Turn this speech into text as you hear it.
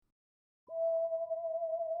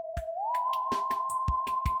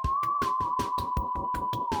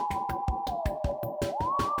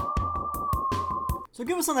So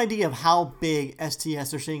give us an idea of how big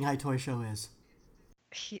STS or Shanghai Toy Show is.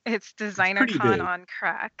 It's Designer pretty Con big. on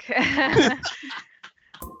crack.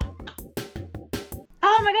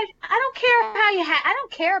 Oh my gosh, I don't care how I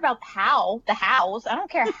don't care about the hows. I don't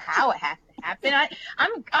care how it has to happen.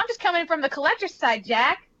 I'm just coming from the collector side,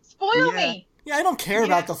 Jack. Spoil me. Yeah, I don't care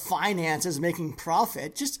about the finances making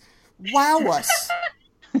profit. Just wow us.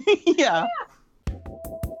 Yeah.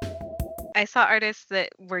 I saw artists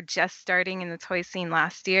that were just starting in the toy scene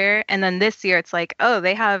last year, and then this year it's like, oh,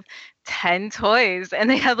 they have 10 toys, and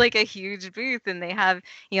they have like a huge booth, and they have,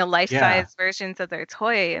 life-size versions of their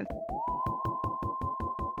toy. And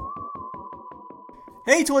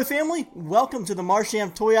Hey Toy Family, welcome to the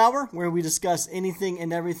Marsham Toy Hour, where we discuss anything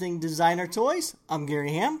and everything designer toys. I'm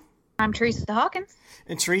Gary Ham. I'm Teresa Hawkins.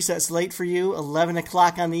 And Teresa, it's late for you, 11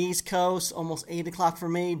 o'clock on the East Coast, almost 8 o'clock for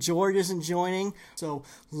me. George isn't joining. So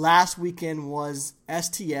last weekend was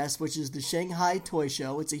STS, which is the Shanghai Toy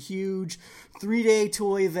Show. It's a huge 3-day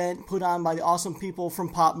toy event put on by the awesome people from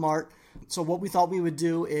Pop Mart. So what we thought we would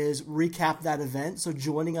do is recap that event. So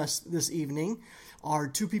joining us this evening are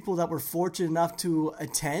two people that were fortunate enough to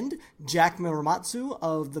attend, Jack Muramatsu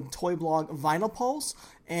of the toy blog Vinyl Pulse,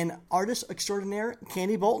 and artist extraordinaire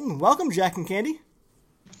Candy Bolton. Welcome, Jack and Candy.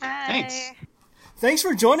 Hi. Thanks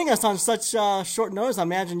for joining us on such short notice. I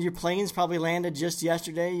imagine your planes probably landed just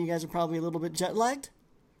yesterday. You guys are probably a little bit jet-lagged?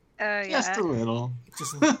 Yeah. Just a little.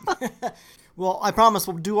 Well, I promise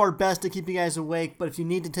we'll do our best to keep you guys awake, but if you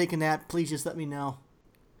need to take a nap, please just let me know.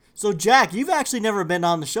 So, Jack, you've actually never been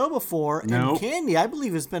on the show before. Nope. And Candy, I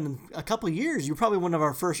believe it's been a couple of years. You're probably one of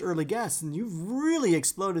our first early guests, and you've really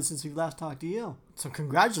exploded since we last talked to you. So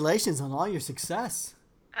congratulations on all your success.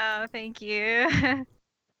 Oh, thank you.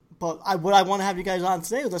 But what I want to have you guys on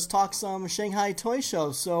today, let's talk some Shanghai Toy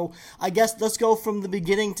Show. So I guess let's go from the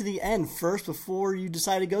beginning to the end first before you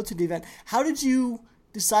decide to go to the event. How did you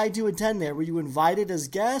decide to attend there? Were you invited as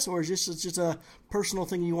guests, or is this just a personal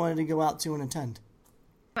thing you wanted to go out to and attend?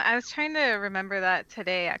 I was trying to remember that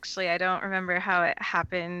today, actually. I don't remember how it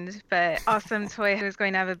happened, but Awesome Toy was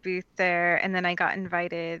going to have a booth there, and then I got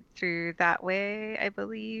invited through that way, I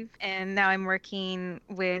believe. And now I'm working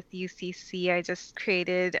with UCC. I just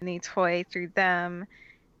created a new toy through them,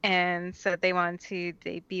 and so they wanted to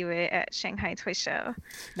debut it at Shanghai Toy Show.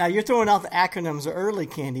 Now, you're throwing out the acronyms early,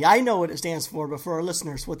 Candy. I know what it stands for, but for our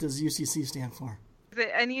listeners, what does UCC stand for? The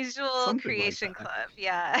Unusual Something Creation like that. Club,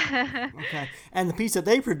 yeah. Okay. And the piece that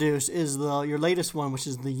they produce is your latest one, which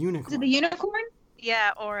is the Is unicorn. it the unicorn?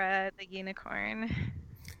 Yeah, Aura, the unicorn.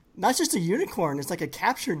 Not just a unicorn, it's like a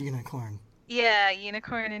captured unicorn. Yeah,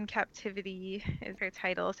 Unicorn in Captivity is her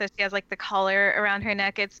title. So she has like the collar around her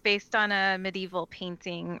neck. It's based on a medieval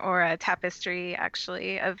painting or a tapestry,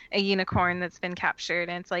 actually, of a unicorn that's been captured,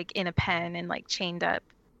 and it's like in a pen and like chained up.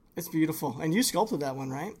 It's beautiful. And you sculpted that one,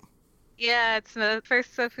 right? Yeah, it's the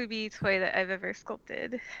first Sofubi toy that I've ever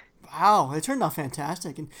sculpted. Wow, it turned out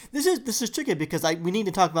fantastic. And this is tricky because we need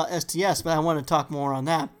to talk about STS, but I want to talk more on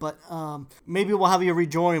that. But maybe we'll have you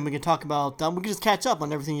rejoin and we can talk about we can just catch up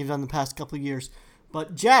on everything you've done the past couple of years.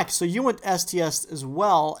 But Jack, so you went to STS as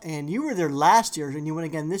well, and you were there last year, and you went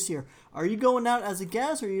again this year. Are you going out as a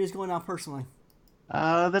guest, or are you just going out personally?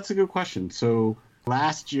 That's a good question. So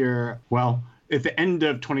last year, well, at the end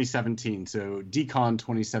of 2017, so DCon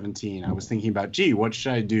 2017, I was thinking about, what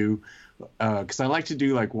should I do? Because I like to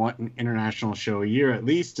do like one international show a year at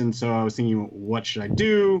least. And so I was thinking, what should I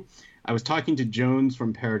do? I was talking to Jones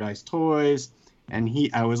from Paradise Toys, and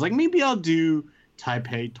I was like, maybe I'll do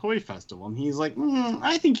Taipei Toy Festival. And he's like,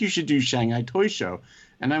 I think you should do Shanghai Toy Show.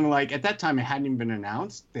 And I'm like, at that time, it hadn't even been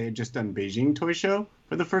announced. They had just done Beijing Toy Show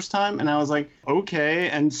for the first time. And I was like, okay.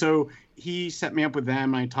 And so he set me up with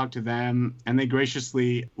them, and I talked to them, and they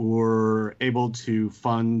graciously were able to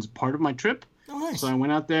fund part of my trip. Oh, nice. So I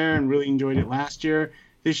went out there and really enjoyed it last year.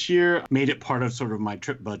 This year, made it part of sort of my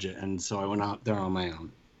trip budget, and so I went out there on my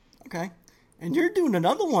own. Okay. And you're doing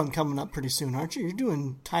another one coming up pretty soon, aren't you? You're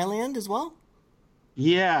doing Thailand as well?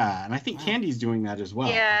 Yeah, and I think Candy's doing that as well.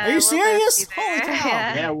 Yeah. Are you we'll both serious? be there. Holy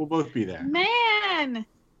cow. Yeah, we'll both be there. Man, I'm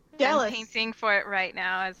jealous. painting for it right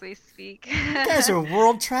now as we speak. You guys are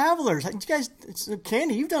world travelers.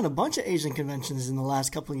 Candy, you've done a bunch of Asian conventions in the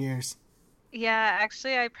last couple of years. Yeah,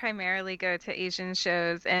 actually, I primarily go to Asian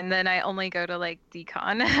shows, and then I only go to like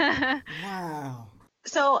DCon. Wow.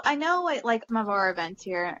 So I know like some of our events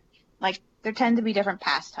here, like there tend to be different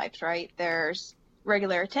pass types, right? There's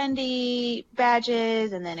regular attendee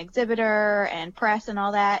badges, and then exhibitor and press and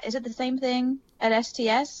all that. Is it the same thing at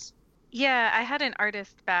STS? Yeah, I had an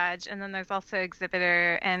artist badge, and then there's also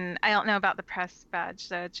exhibitor, and I don't know about the press badge,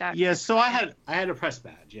 though, Jack. Yeah, so I had a press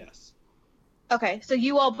badge, yes. Okay, so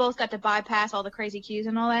you all both got to bypass all the crazy queues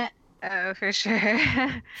and all that? Oh, for sure.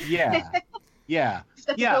 Yeah. Yeah. Just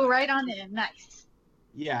got to Yeah. go right on in. Nice.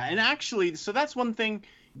 Yeah, and actually, so that's one thing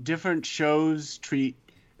different shows treat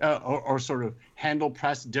or sort of handle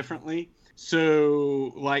press differently.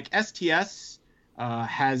 So, like STS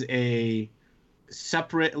has a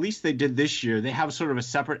separate, at least they did this year, they have sort of a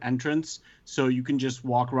separate entrance. So you can just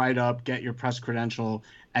walk right up, get your press credential,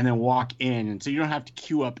 and then walk in. And so you don't have to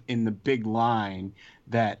queue up in the big line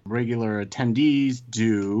that regular attendees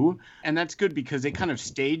do. And that's good because they kind of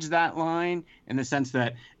stage that line in the sense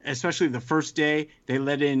that, especially the first day, they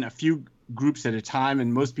let in a few groups at a time,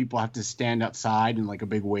 and most people have to stand outside in like a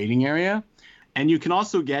big waiting area. And you can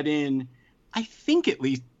also get in, I think at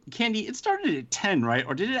least, Candy, it started at 10, right?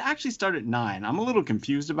 Or did it actually start at 9? I'm a little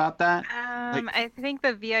confused about that. I think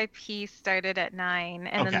the VIP started at 9,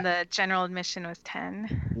 and then the general admission was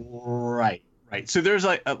 10. Right. So there's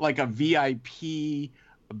like a VIP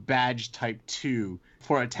badge type 2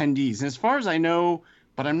 for attendees. And as far as I know,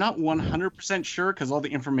 but I'm not 100% sure because all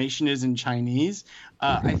the information is in Chinese,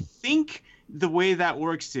 I think the way that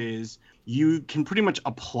works is you can pretty much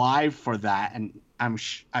apply for that, and I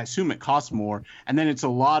assume it costs more, and then it's a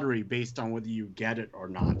lottery based on whether you get it or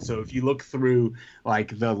not. So if you look through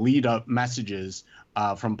like the lead up messages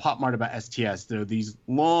from Pop Mart about STS, there are these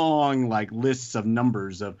long like lists of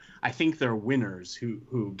numbers of, I think they're winners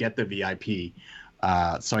who get the VIP.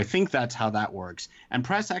 So I think that's how that works. And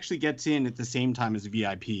press actually gets in at the same time as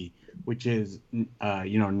VIP, which is 9,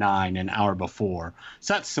 an hour before.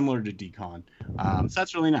 So that's similar to Decon. So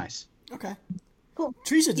that's really nice. Okay. Cool.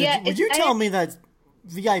 Teresa, would you tell me that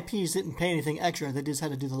VIPs didn't pay anything extra? They just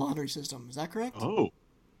had to do the lottery system. Is that correct? Oh.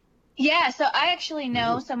 Yeah, so I actually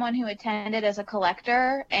know someone who attended as a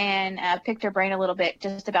collector and picked her brain a little bit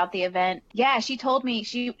just about the event. Yeah, she told me,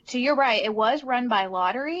 so you're right, it was run by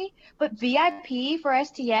lottery, but VIP for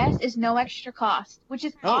STS is no extra cost, which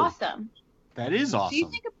is awesome. That is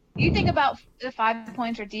awesome. So you think about the 5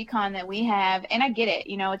 points or decon that we have, and I get it,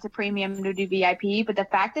 it's a premium to do VIP, but the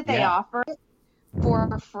fact that they offer it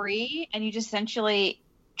for free and you just essentially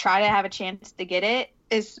try to have a chance to get it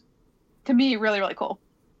is, to me, really, really cool.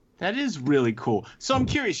 That is really cool. So I'm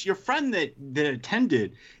curious, your friend that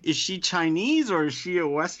attended, is she Chinese or is she a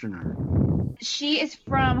Westerner? She is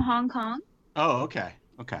from Hong Kong. Oh, okay.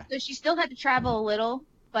 So she still had to travel a little,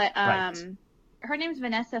 but Right. her name's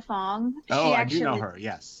Vanessa Fong. Oh, I do know her,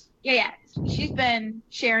 yes. Yeah. She's been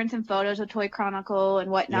sharing some photos of Toy Chronicle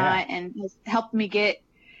and whatnot and has helped me get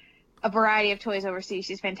a variety of toys overseas.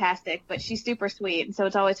 She's fantastic, but she's super sweet. And so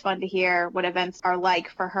it's always fun to hear what events are like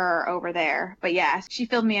for her over there. But yeah, she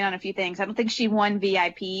filled me in on a few things. I don't think she won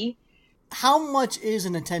VIP. How much is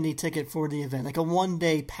an attendee ticket for the event? Like a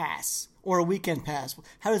one-day pass or a weekend pass?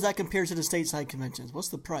 How does that compare to the stateside conventions? What's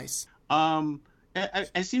the price?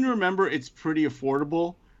 I seem to remember it's pretty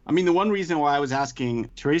affordable. I mean, the one reason why I was asking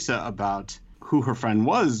Teresa about who her friend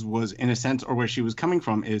was in a sense, or where she was coming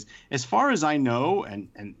from, is as far as I know, and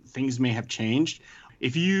things may have changed,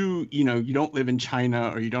 if you don't live in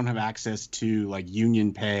China or you don't have access to like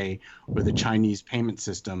Union Pay or the Chinese payment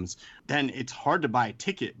systems, then it's hard to buy a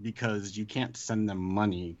ticket because you can't send them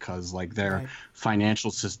money because like their financial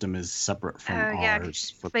system is separate from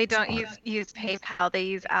ours. Yeah, they don't use PayPal. They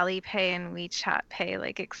use Alipay and WeChat Pay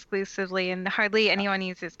like exclusively, and hardly anyone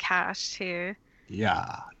uses cash too.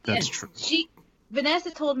 Yeah, that's true.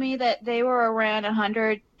 Vanessa told me that they were around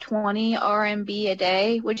 120 RMB a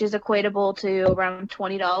day, which is equatable to around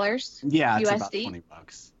 $20. Yeah, it's USD. about $20.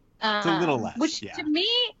 It's a little less. Which to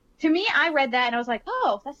me, I read that and I was like,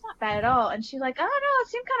 oh, that's not bad at all. And she's like, oh no, it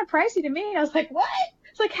seemed kind of pricey to me. And I was like, what?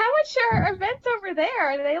 It's like, how much are events over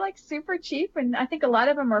there? Are they like super cheap? And I think a lot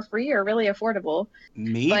of them are free or really affordable.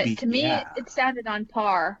 Maybe. But to me, it sounded on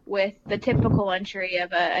par with the typical entry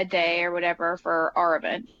of a day or whatever for our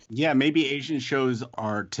event. Yeah, maybe Asian shows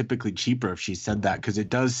are typically cheaper if she said that, because it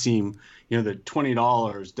does seem, the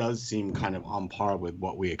 $20 does seem kind of on par with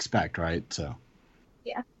what we expect, right? So.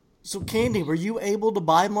 Yeah. So, Candy, were you able to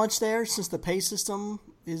buy much there since the pay system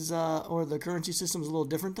is, or the currency system is a little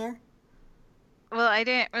different there? Well, I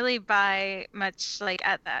didn't really buy much like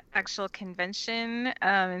at that actual convention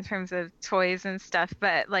in terms of toys and stuff,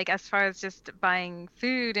 but like as far as just buying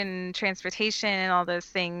food and transportation and all those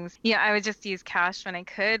things, I would just use cash when I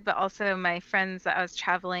could, but also my friends that I was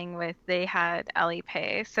traveling with, they had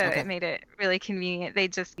Alipay, so it made it really convenient. They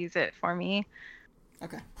just use it for me.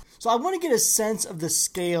 Okay. So I want to get a sense of the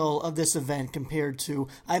scale of this event compared to,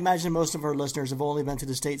 I imagine most of our listeners have only been to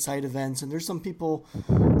the stateside events, and there's some people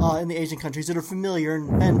in the Asian countries that are familiar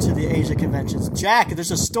and been to the Asia conventions. Jack,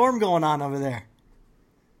 there's a storm going on over there.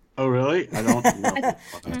 Oh, really? I don't know.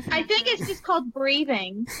 I think it's just called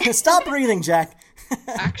breathing. Stop breathing, Jack.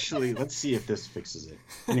 Actually, let's see if this fixes it.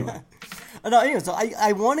 Anyway. No, anyway, so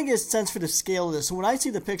I want to get a sense for the scale of this. So when I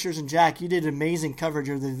see the pictures, and Jack, you did amazing coverage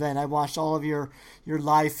of the event. I watched all of your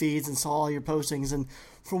live feeds and saw all your postings. And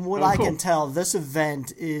from what I can tell, this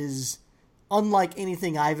event is unlike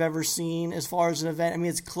anything I've ever seen as far as an event. I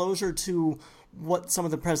mean, it's closer to what some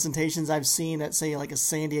of the presentations I've seen at, say, like a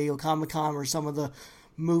San Diego Comic-Con, where some of the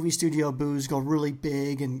movie studio booths go really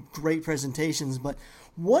big and great presentations. But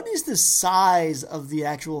what is the size of the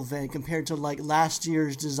actual event compared to like last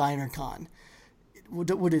year's Designer Con?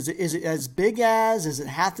 What is it? Is it as big as? Is it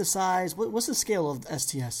half the size? What's the scale of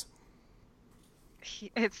STS?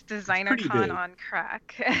 It's Designer Con on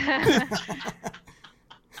crack.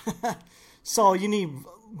 So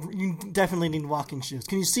you definitely need walking shoes.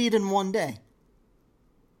 Can you see it in one day?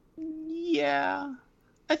 Yeah,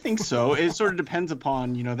 I think so. It sort of depends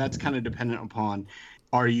upon, that's kind of dependent upon,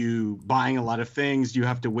 are you buying a lot of things? Do you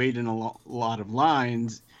have to wait in a lot of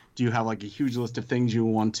lines? Do you have like a huge list of things you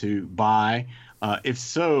want to buy? If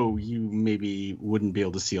so, you maybe wouldn't be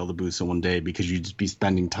able to see all the booths in one day because you'd just be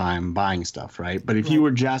spending time buying stuff, right? But if you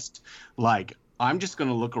were just like, I'm just going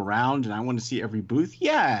to look around and I want to see every booth,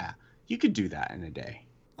 yeah, you could do that in a day.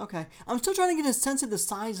 Okay. I'm still trying to get a sense of the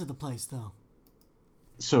size of the place, though.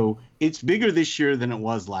 So it's bigger this year than it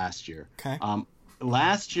was last year. Okay.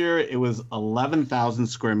 Last year, it was 11,000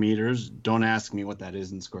 square meters. Don't ask me what that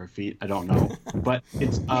is in square feet. I don't know. But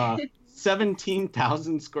it's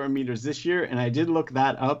 17,000 square meters this year. And I did look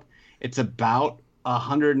that up. It's about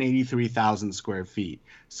 183,000 square feet.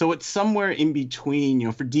 So it's somewhere in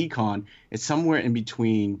between, for DCon, it's somewhere in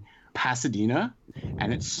between Pasadena,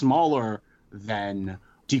 and it's smaller than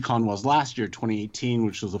DCon was last year, 2018,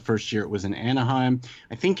 which was the first year it was in Anaheim.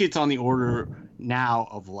 I think it's on the order now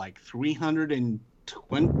of like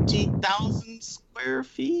 320,000 square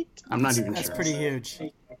feet. I'm not even sure. That's pretty huge.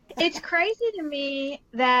 It's crazy to me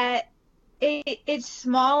that it's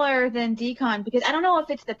smaller than DCon, because I don't know if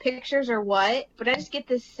it's the pictures or what, but I just get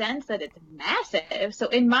this sense that it's massive. So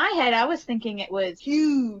in my head, I was thinking it was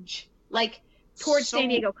huge, like towards San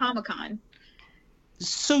Diego Comic-Con.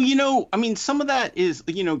 So, some of that is,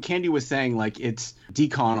 Candy was saying like it's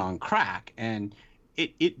DCon on crack, and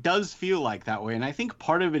it does feel like that way. And I think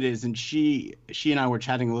part of it is, and she and I were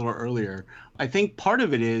chatting a little earlier, I think part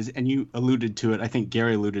of it is, and you alluded to it, I think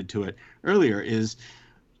Gary alluded to it earlier, is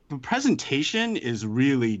the presentation is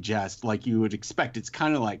really just like you would expect. It's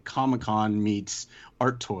kind of like Comic-Con meets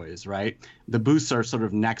Art Toys, right? The booths are sort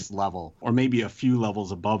of next level, or maybe a few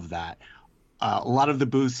levels above that. A lot of the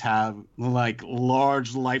booths have like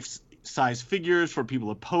large life-size figures for people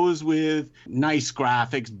to pose with, nice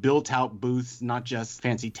graphics, built-out booths, not just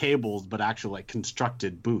fancy tables, but actual like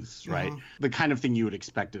constructed booths, right? The kind of thing you would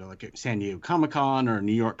expect at like a San Diego Comic-Con or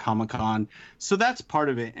New York Comic-Con. So that's part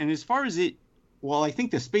of it. And as far as well, I think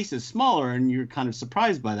the space is smaller, and you're kind of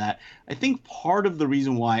surprised by that. I think part of the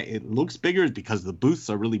reason why it looks bigger is because the booths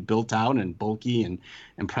are really built out and bulky and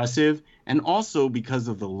impressive, and also because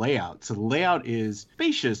of the layout. So the layout is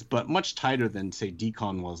spacious, but much tighter than, say,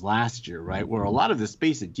 DCon was last year, right? Where a lot of the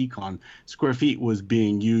space at DCon, square feet, was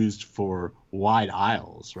being used for wide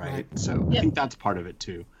aisles, right? So I think that's part of it,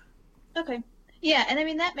 too. Okay. Yeah, and I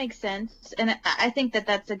mean, that makes sense. And I think that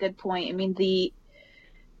that's a good point. I mean,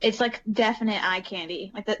 it's like definite eye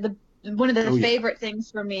candy. Like the one of the favorite things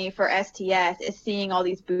for me for STS is seeing all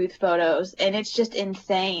these booth photos, and it's just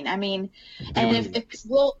insane. I mean, and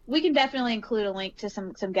we can definitely include a link to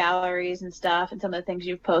some galleries and stuff and some of the things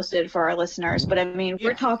you've posted for our listeners. But I mean,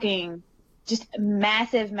 we're talking just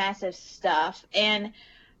massive, massive stuff. And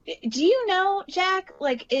do you know, Jack,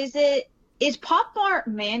 like, is Pop Mart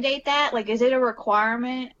mandate that? Like, is it a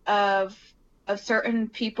requirement of certain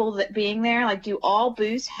people that being there? Like, do all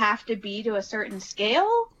booths have to be to a certain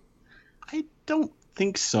scale? I don't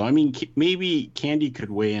think so. I mean, maybe Candy could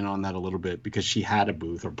weigh in on that a little bit because she had a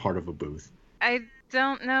booth or part of a booth. I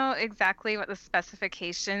don't know exactly what the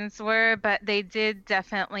specifications were, but they did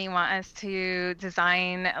definitely want us to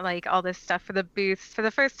design like all this stuff for the booths. For the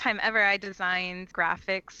first time ever, I designed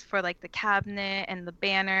graphics for like the cabinet and the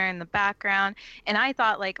banner and the background. And I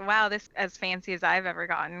thought like, wow, this is as fancy as I've ever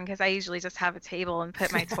gotten, because I usually just have a table and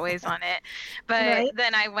put my toys on it. But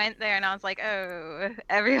then I went there and I was like, oh,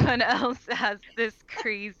 everyone else has this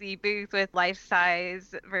crazy booth with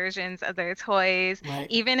life-size versions of their toys. Right.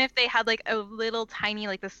 Even if they had like a little tiny,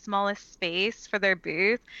 like the smallest space for their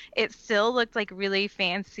booth, it still looked like really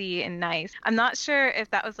fancy and nice. I'm not sure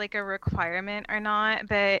if that was like a requirement or not,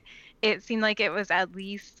 but it seemed like it was at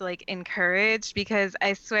least like encouraged, because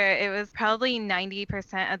I swear it was probably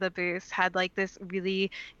 90% of the booths had like this really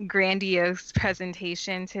grandiose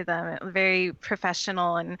presentation to them, very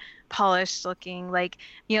professional and polished looking. Like,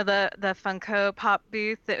 the Funko Pop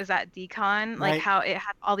booth that was at Decon, like Right. how it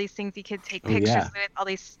had all these things you could take Oh, pictures yeah. with, all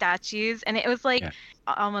these statues, and it was like Yeah.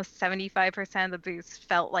 almost 75% of the booths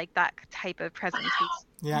felt like that type of presentation.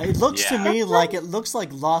 Yeah, it looks to Yeah. me like it looks like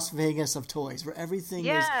Las Vegas of toys, where everything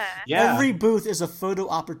is Yeah. every booth is a photo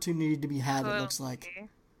opportunity to be had. It looks like. Totally.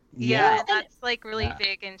 Yeah. And that's like really Yeah.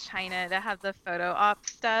 big in China to have the photo op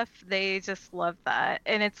stuff. They just love that.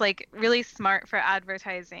 And it's like really smart for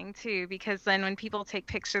advertising too, because then when people take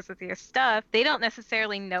pictures with your stuff, they don't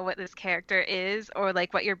necessarily know what this character is or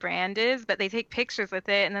like what your brand is, but they take pictures with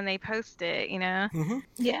it and then they post it, Mm-hmm.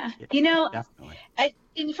 Yeah. Definitely.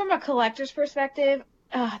 And from a collector's perspective,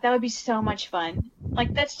 that would be so much fun. Like,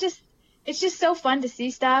 it's just so fun to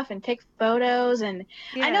see stuff and take photos. And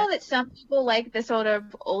I know that some people like the sort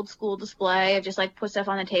of old school display of just like put stuff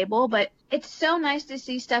on the table, but it's so nice to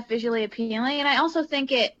see stuff visually appealing. And I also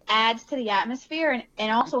think it adds to the atmosphere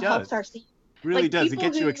and also It does. helps our scene. Really Like, does. It people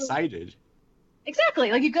gets you who- excited.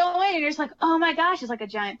 Exactly. Like, you go in and you're just like, oh my gosh, it's like a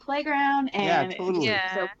giant playground. Yeah, And totally.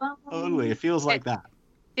 it's so fun. Totally. It feels like that.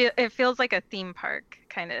 It feels like a theme park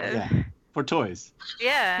kind of. Yeah. For toys.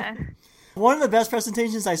 Yeah. One of the best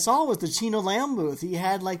presentations I saw was the Chino Lamb booth. He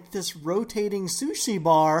had like this rotating sushi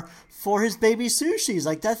bar for his baby sushis.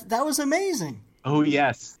 Like that was amazing. Oh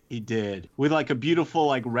yes, he did. With like a beautiful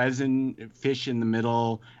like resin fish in the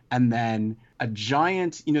middle, and then a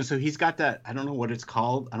giant, so he's got that, I don't know what it's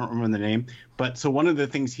called, I don't remember the name, but so one of the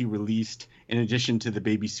things he released in addition to the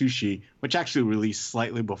baby sushi, which actually released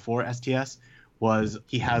slightly before STS, was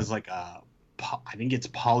he has like I think it's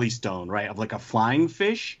polystone, right, of like a flying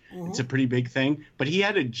fish. Mm-hmm. It's a pretty big thing, but he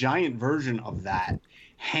had a giant version of that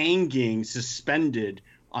hanging suspended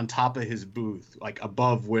on top of his booth, like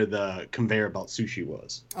above where the conveyor belt sushi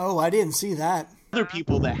was. Oh, I didn't see that. Other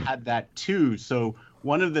people that had that too. So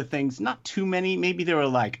one of the things, not too many, maybe there were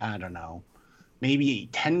like, I don't know, maybe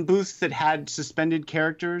 10 booths that had suspended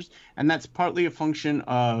characters. And that's partly a function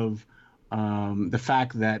of the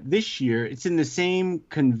fact that this year it's in the same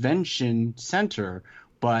convention center,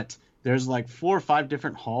 but there's like 4 or 5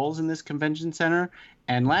 different halls in this convention center.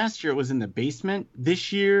 And last year it was in the basement.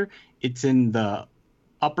 This year it's in the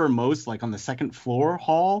uppermost, like on the second floor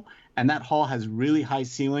hall. And that hall has really high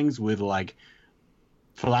ceilings with like,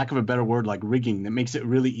 for lack of a better word, like rigging that makes it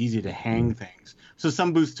really easy to hang things. So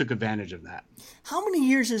some booths took advantage of that. How many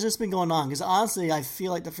years has this been going on? Because honestly, I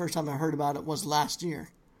feel like the first time I heard about it was last year.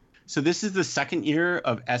 So this is the second year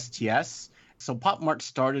of STS. So Pop Mart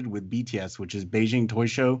started with BTS, which is Beijing Toy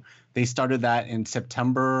Show. They started that in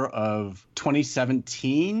September of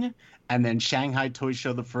 2017. And then Shanghai Toy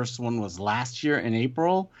Show, the first one was last year in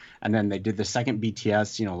April. And then they did the second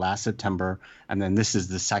BTS, last September. And then this is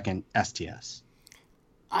the second STS.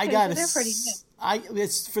 I Okay, gotta, so they're pretty new.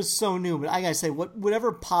 it's for so new, but I gotta say,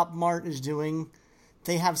 whatever Pop Mart is doing,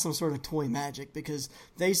 they have some sort of toy magic, because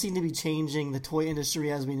they seem to be changing the toy industry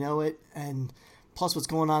as we know it, and plus what's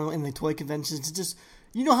going on in the toy conventions. It's just,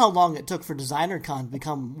 how long it took for DesignerCon to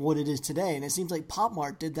become what it is today, and it seems like Pop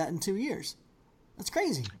Mart did that in 2 years. That's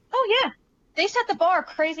crazy. Oh, yeah. They set the bar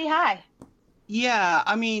crazy high. Yeah,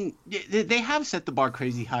 I mean, they have set the bar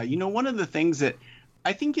crazy high. One of the things that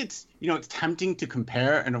I think it's tempting to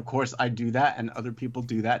compare, and of course I do that and other people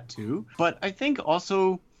do that too. But I think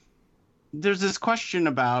also there's this question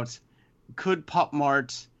about, could Pop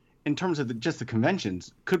Mart, in terms of just the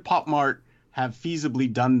conventions, could Pop Mart have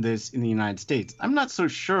feasibly done this in the United States? I'm not so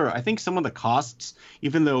sure. I think some of the costs,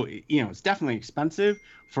 even though, it's definitely expensive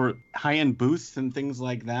for high-end booths and things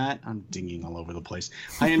like that. I'm dinging all over the place.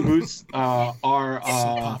 High-end booths are So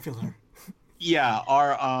popular. Yeah,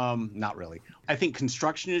 not really. I think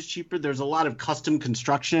construction is cheaper. There's a lot of custom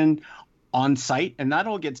construction on site, and that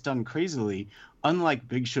all gets done crazily. Unlike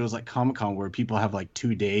big shows like Comic-Con, where people have like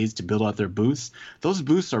 2 days to build out their booths, those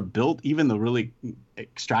booths are built, even the really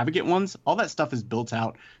extravagant ones, all that stuff is built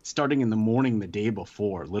out starting in the morning the day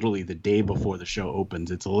before, literally the day before the show opens.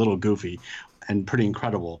 It's a little goofy and pretty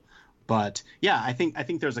incredible. But yeah, I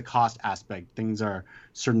think there's a cost aspect.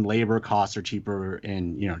 Certain labor costs are cheaper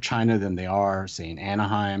in China than they are, say, in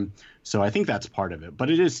Anaheim. So I think that's part of it. But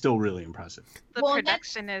it is still really impressive. The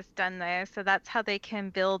production is done there, so that's how they can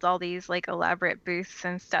build all these like elaborate booths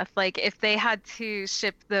and stuff. Like if they had to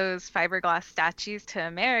ship those fiberglass statues to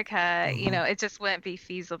America, it just wouldn't be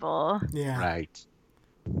feasible. Yeah. Right.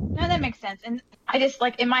 No, that makes sense. And I just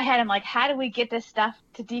like in my head, I'm like, how do we get this stuff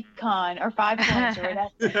to Decon or 5 Points or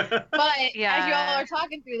whatever? But as you all Yeah. are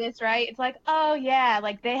talking through this, right? It's like, oh yeah,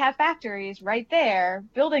 like they have factories right there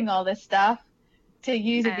building all this stuff to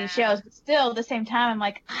use at these shows. But still, at the same time, I'm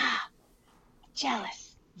like, jealous.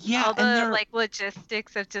 Yeah, All and the they're like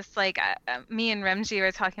logistics of just like me and Remji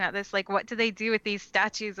were talking about this. Like, what do they do with these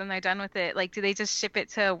statues when they're done with it? Like, do they just ship it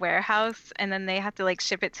to a warehouse and then they have to like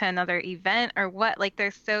ship it to another event or what? Like, they're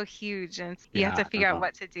so huge and you have to yeah. figure out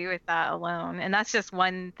what to do with that alone. And that's just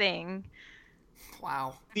one thing.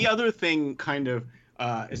 Wow. The other thing, kind of,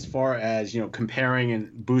 as far as comparing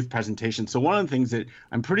and booth presentation. So one of the things that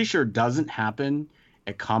I'm pretty sure doesn't happen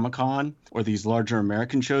at Comic-Con or these larger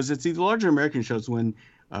American shows. It's these larger American shows when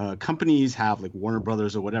companies have like Warner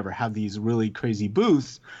Brothers or whatever have these really crazy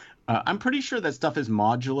booths. I'm pretty sure that stuff is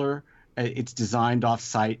modular. It's designed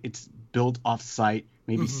off-site. It's built off-site,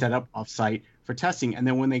 maybe set up off-site for testing. And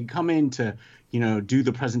then when they come in to, do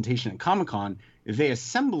the presentation at Comic-Con, they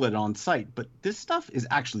assemble it on site. But this stuff is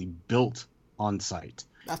actually built on site.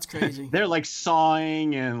 That's crazy. They're like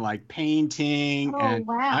sawing and like painting. Oh, and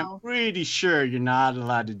wow. I'm pretty sure you're not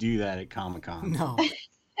allowed to do that at Comic-Con. No.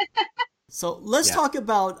 So let's Yeah. talk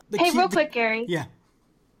about the Hey, real quick, Gary. Yeah.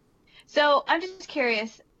 So I'm just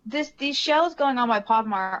curious. These shows going on by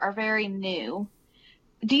PopMart are very new.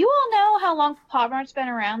 Do you all know how long PopMart's been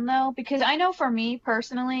around though? Because I know for me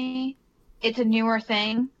personally, it's a newer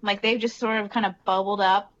thing. Like they've just sort of kind of bubbled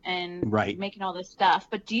up and Right. making all this stuff.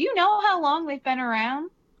 But do you know how long they've been around?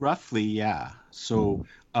 Roughly, yeah. So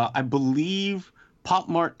I believe Pop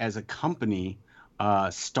Mart as a company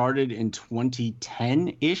started in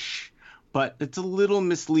 2010-ish, but it's a little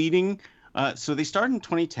misleading. So they started in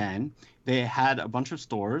 2010. They had a bunch of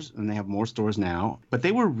stores, and they have more stores now, but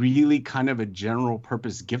they were really kind of a general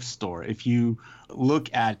purpose gift store. If you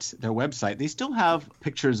look at their website, they still have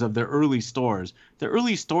pictures of their early stores. Their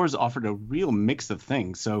early stores offered a real mix of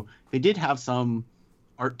things. So they did have some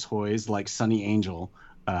art toys like Sunny Angel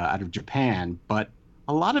out of Japan, but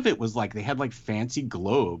a lot of it was like they had like fancy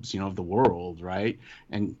globes, of the world, right?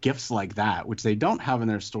 And gifts like that, which they don't have in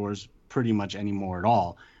their stores pretty much anymore at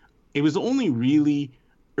all. It was only really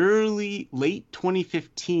late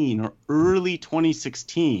 2015 or early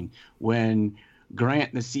 2016 when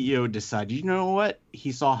Grant, the CEO, decided, you know what?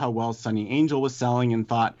 He saw how well Sunny Angel was selling and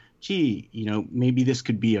thought, gee, maybe this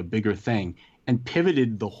could be a bigger thing, and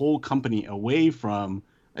pivoted the whole company away from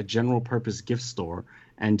a general purpose gift store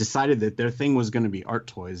and decided that their thing was going to be art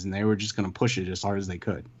toys and they were just going to push it as hard as they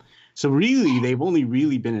could. So really, they've only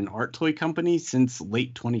really been an art toy company since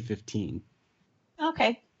late 2015.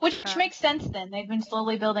 Okay. Which makes sense then. They've been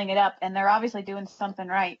slowly building it up, and they're obviously doing something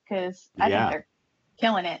right because I think they're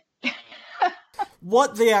killing it.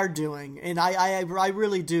 What they are doing, and I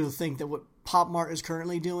really do think that what Pop Mart is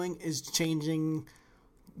currently doing is changing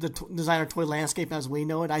the designer toy landscape as we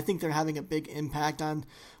know it. I think they're having a big impact on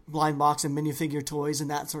blind box and minifigure toys and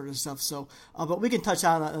that sort of stuff. So, but we can touch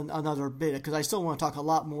on another bit because I still want to talk a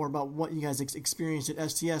lot more about what you guys experienced at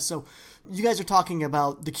STS. So, you guys are talking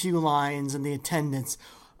about the queue lines and the attendance.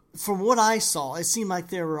 From what I saw, it seemed like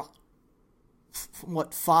there were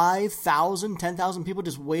 5,000, 10,000 people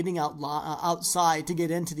just waiting outside to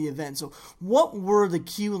get into the event. So what were the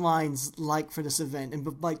queue lines like for this event? And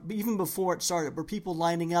like even before it started, were people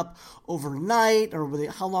lining up overnight, or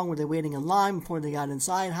how long were they waiting in line before they got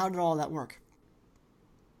inside? How did all that work?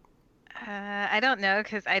 I don't know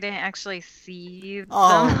because I didn't actually see them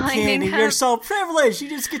Candy, lining you're up. so privileged. You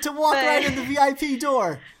just get to walk right in the VIP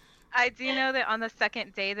door. I do know that on the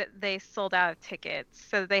second day that they sold out of tickets,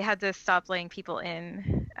 so they had to stop letting people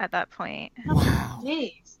in at that point. Wow.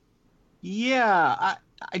 Jeez. Yeah,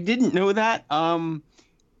 I didn't know that,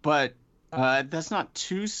 but that's not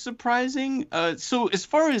too surprising. So as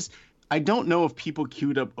far as, I don't know if people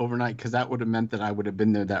queued up overnight because that would have meant that I would have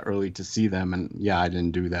been there that early to see them, and yeah, I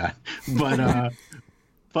didn't do that.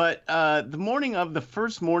 But the morning of the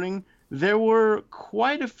first morning, there were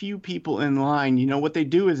quite a few people in line. What they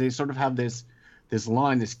do is they sort of have this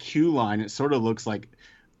line, this queue line. It sort of looks like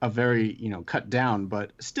a very, cut down,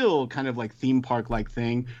 but still kind of like theme park like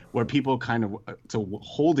thing where people kind of, it's a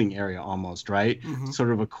holding area almost, right? Mm-hmm.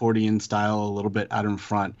 Sort of accordion style, a little bit out in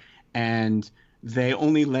front. And they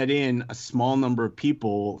only let in a small number of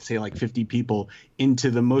people, say like 50 people,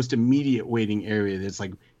 into the most immediate waiting area that's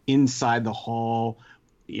like inside the hall,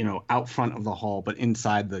 out front of the hall, but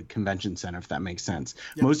inside the convention center, if that makes sense.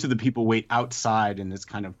 Yep. Most of the people wait outside in this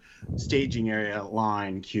kind of staging area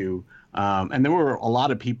line queue. And there were a lot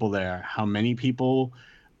of people there. How many people?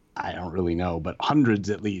 I don't really know, but hundreds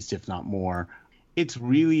at least, if not more. it's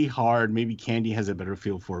really hard. Maybe Candy has a better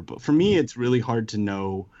feel for it, but for me, it's really hard to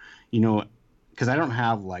know, you know, because I don't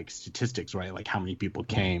have like statistics, right? Like how many people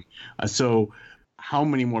came. So how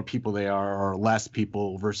many more people they are or less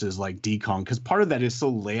people versus like decon, because part of that is so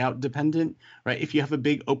layout dependent, right? If you have a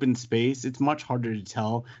big open space, it's much harder to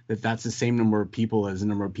tell that that's the same number of people as the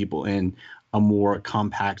number of people in a more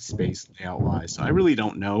compact space layout wise. So I really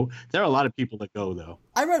don't know. There are a lot of people that go though.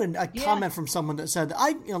 I read a comment from someone that said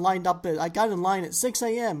I lined up I got in line at 6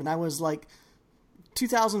 a.m. and I was like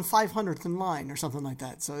 2,500th in line or something like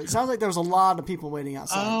that. So it sounds like there was a lot of people waiting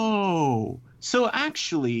outside. Oh, so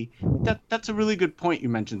actually, that's a really good point you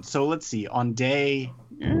mentioned. So let's see. On day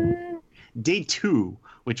 2,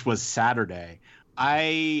 which was Saturday,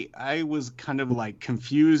 I was kind of like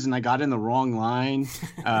confused and I got in the wrong line.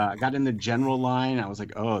 I got in the general line. I was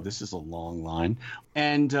like, oh, this is a long line.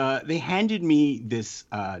 And they handed me this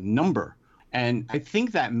number. And I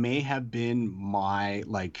think that may have been my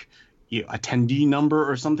like attendee number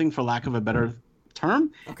or something, for lack of a better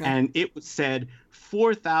term. Okay. And it said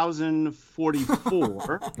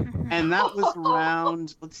 4,044. And that was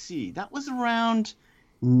around, let's see, that was around...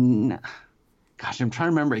 Gosh, I'm trying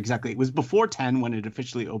to remember exactly. It was before 10 when it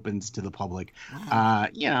officially opens to the public. Wow.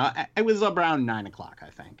 It was around 9 o'clock, I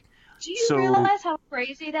think. Do you realize how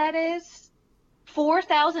crazy that is?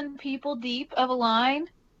 4,000 people deep of a line?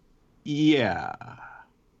 Yeah.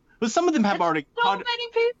 But some of them have already... So many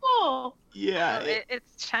people! Yeah.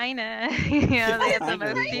 It's China. They have the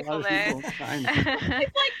most people there. It's like,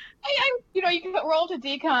 you can roll to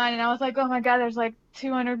decon, and I was like, oh my god, there's like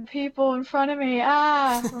 200 people in front of me.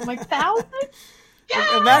 I'm like, 1,000?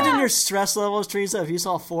 Yeah! Imagine your stress levels, Teresa, if you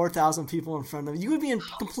saw 4,000 people in front of you. You would be in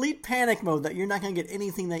complete panic mode that you're not going to get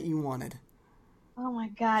anything that you wanted. Oh my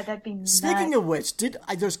god, that'd be nuts. Speaking of which,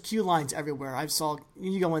 there's queue lines everywhere. I saw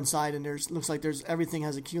you go inside and looks like everything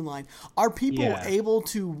has a queue line. Are people able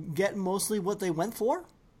to get mostly what they went for?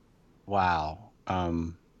 Wow.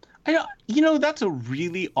 That's a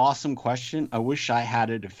really awesome question. I wish I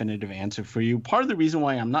had a definitive answer for you. Part of the reason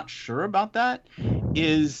why I'm not sure about that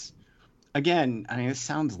is, again, I mean, it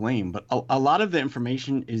sounds lame, but a lot of the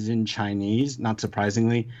information is in Chinese, not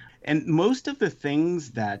surprisingly. And most of the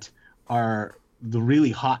things that are the really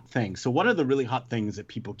hot things. So what are the really hot things that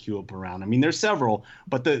people queue up around? I mean, there's several,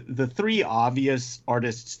 but the three obvious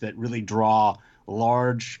artists that really draw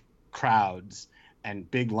large crowds and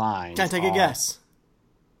big lines. Can I take a guess?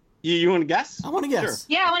 You want to guess? I want to guess. Sure.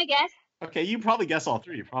 Yeah, I want to guess. Okay, you probably guess all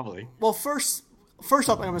three, probably. Well, first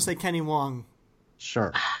up, I'm going to say Kenny Wong.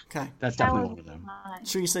 Sure. Okay. That's definitely one of them.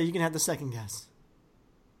 Teresa, you can have the second guess.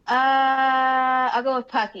 I'll go with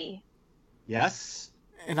Pucky. Yes.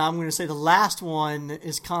 And I'm going to say the last one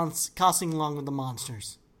is Casting Along with the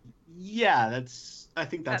Monsters. Yeah, I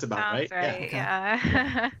think that's about right. Right.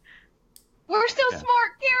 Yeah. We're still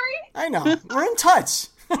smart, Gary. I know. We're in touch.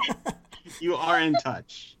 You are in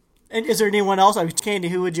touch. And is there anyone else? Candy,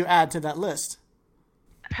 who would you add to that list?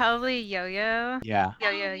 Probably Yo-Yo. Yeah.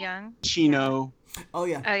 Yo-Yo Young. Chino. Oh,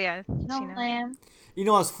 yeah. Oh, yeah. No Chino. land. You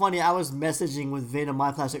know what's funny? I was messaging with Vin of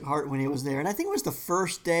My Plastic Heart when he was there, and I think it was the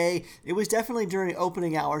first day. It was definitely during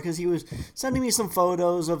opening hour because he was sending me some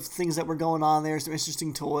photos of things that were going on there, some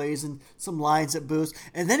interesting toys and some lines at booths.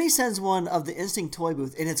 And then he sends one of the Instinct toy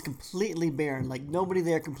booth, and it's completely barren, like nobody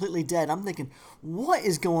there, completely dead. I'm thinking, what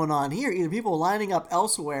is going on here? Either people lining up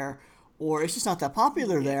elsewhere, or it's just not that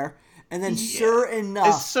popular there. And then sure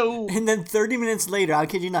enough, and then 30 minutes later, I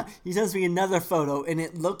kid you not, he sends me another photo, and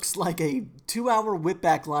it looks like a 2-hour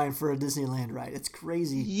whip-back line for a Disneyland ride. It's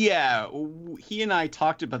crazy. Yeah, he and I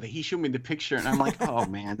talked about that. He showed me the picture, and I'm like, oh,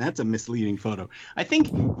 man, that's a misleading photo.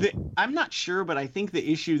 I'm not sure, but I think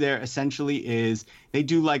the issue there essentially is they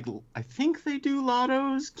do lottos.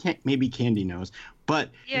 Maybe Candy knows. But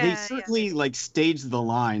they certainly stage the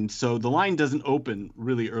line, so the line doesn't open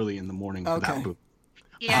really early in the morning for that booth.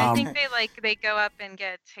 Yeah, I think they go up and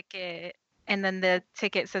get a ticket, and then the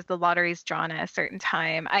ticket says the lottery's drawn at a certain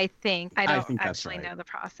time. I think don't actually know the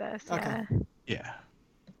process. Okay. Yeah.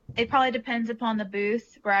 It probably depends upon the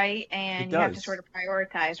booth, right? And you have to sort of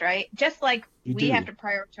prioritize, right? Just like we have to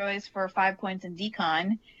prioritize for 5 points in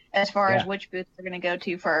decon as far as which booths we're going to go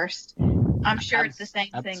to first. I'm sure it's the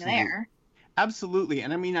same thing there. Absolutely.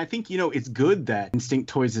 And I mean, I think, it's good that Instinct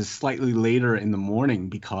Toys is slightly later in the morning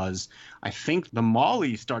because I think the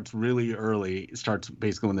Molly starts really early, starts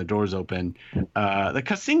basically when the doors open. The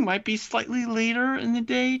Casting might be slightly later in the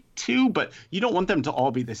day too, but you don't want them to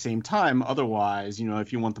all be the same time. Otherwise,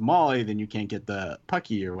 if you want the Molly, then you can't get the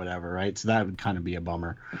Pucky or whatever, right? So that would kind of be a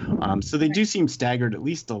bummer. So they do seem staggered at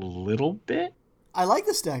least a little bit. I like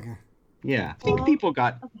the stagger. Yeah, I think Well, people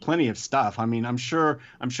got plenty of stuff. I mean, I'm sure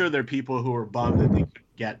there are people who are bummed that they could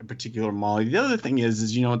get a particular Molly. The other thing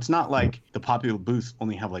is it's not like the popular booths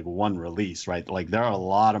only have like one release, right? Like there are a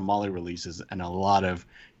lot of Molly releases and a lot of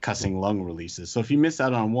Cussing Lung releases. So if you miss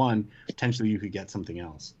out on one, potentially you could get something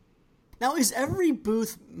else. Now, is every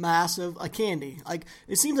booth massive? A candy? Like,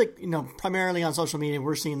 it seems like, primarily on social media,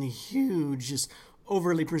 we're seeing the huge, just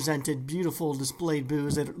overly presented, beautiful displayed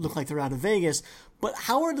booths that look like they're out of Vegas. But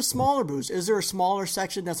how are the smaller booths? Is there a smaller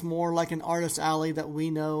section that's more like an artist alley that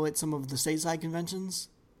we know at some of the stateside conventions?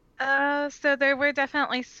 So there were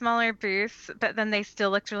definitely smaller booths, but then they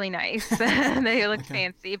still looked really nice. They looked Okay.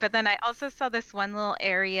 fancy. But then I also saw this one little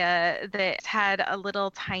area that had a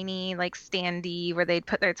little tiny like standee where they'd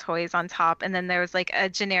put their toys on top, and then there was like a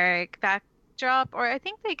generic backdrop, or I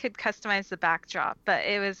think they could customize the backdrop, but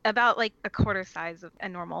it was about like a quarter size of a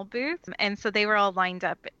normal booth. And so they were all lined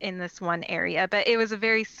up in this one area, but it was a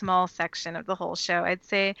very small section of the whole show. I'd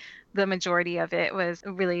say the majority of it was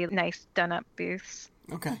really nice done up booths.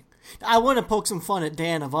 Okay. I want to poke some fun at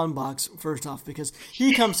Dan of Unbox, first off, because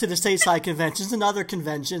he comes to the stateside conventions and other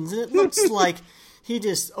conventions, and it looks like he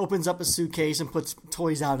just opens up a suitcase and puts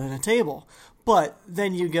toys out on a table. But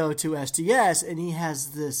then you go to STS, and he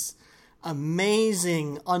has this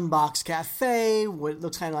amazing Unbox cafe, what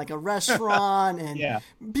looks kind of like a restaurant, and Yeah.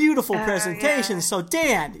 beautiful Oh, presentations. yeah. So,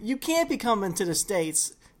 Dan, you can't be coming to the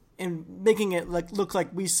States and making it look like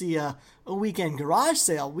we see a weekend garage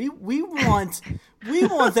sale. We want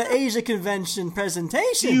the Asia convention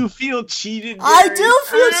presentation. Do you feel cheated? I Gary? do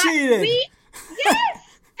feel cheated. Yes!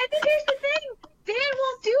 And then here's the thing. Dan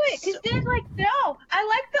won't do it because Dan's like, no, I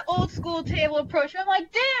like the old school table approach. I'm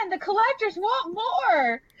like, Dan, the collectors want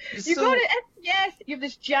more. You So- go to SCS, you have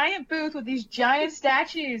this giant booth with these giant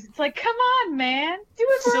statues. It's like, come on, man. Do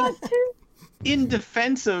it for So- us too. In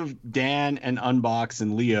defense of Dan and Unbox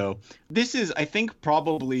and Leo, this is, I think,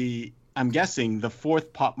 probably, I'm guessing, the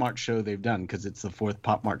fourth Pop Mart show they've done, because it's the fourth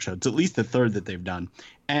Pop Mart show. It's at least the third that they've done.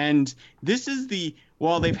 And this is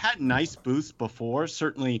well, they've had nice booths before,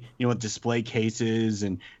 certainly, with display cases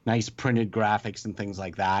and nice printed graphics and things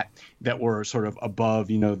like that were sort of above,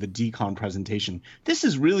 the Decon presentation. This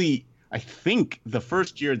is really, I think, the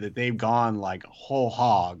first year that they've gone like whole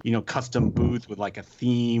hog, custom booth with like a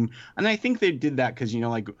theme. And I think they did that because,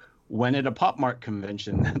 like when at a Pop Mart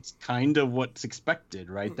convention, that's kind of what's expected,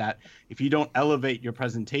 right? That if you don't elevate your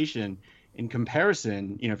presentation in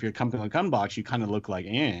comparison, if you're a company like Unbox, you kind of look like,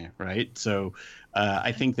 right? So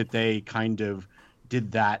I think that they kind of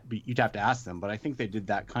did that. But you'd have to ask them, but I think they did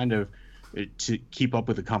that kind of to keep up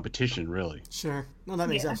with the competition, really. Sure. No, that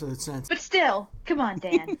makes Yeah. absolute sense. But still, come on,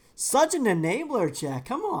 Dan. Such an enabler, Jack.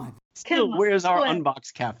 Come on. Still, Come on, where's our what?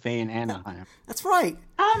 Unbox Cafe in Anaheim? That's right.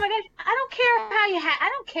 Oh my gosh, I don't care how I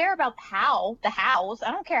don't care about the hows.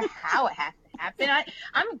 I don't care how it has to happen.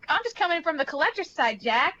 I'm just coming from the collector's side,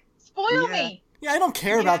 Jack. Spoil Yeah. me. Yeah, I don't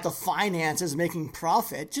care about the finances making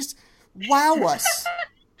profit. Just wow us.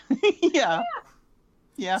 Yeah.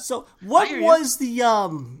 Yeah. So what hear ya. was the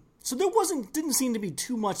so there didn't seem to be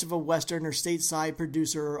too much of a Western or stateside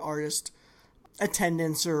producer or artist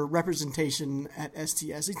attendance or representation at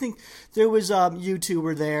STS. I think there was you two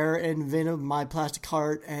were there, and Vin of My Plastic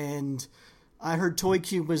Heart, and I heard Toy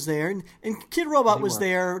Cube was there, and Kid Robot was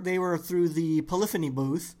there. They were through the Polyphony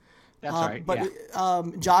booth. That's right. But yeah.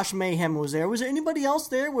 Josh Mayhem was there. Was there anybody else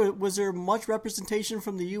there? Was there much representation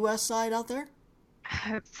from the U.S. side out there?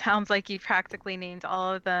 It sounds like you practically named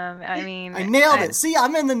all of them. I mean, I nailed it. See,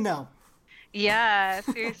 I'm in the know. Yeah,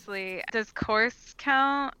 seriously. Does Course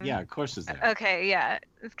count? Yeah, of course it's there. Okay, yeah,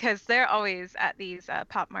 because they're always at these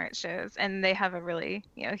Pop Mart shows, and they have a really,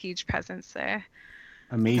 huge presence there.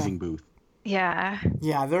 Amazing booth. Yeah.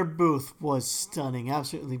 Yeah, their booth was stunning.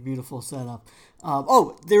 Absolutely beautiful setup.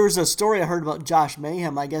 There was a story I heard about Josh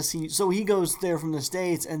Mayhem. I guess he goes there from the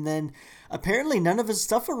States, and then apparently none of his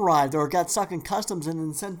stuff arrived or got stuck in customs and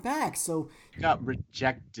then sent back. So, Got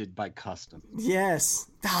rejected by customs. yes.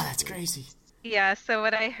 That's crazy. Yeah, so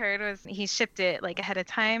what I heard was he shipped it like ahead of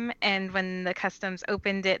time, and when the customs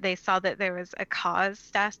opened it, they saw that there was a Kaz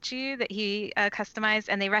statue that he customized,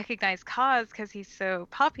 and they recognized Kaz because he's so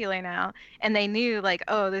popular now, and they knew like,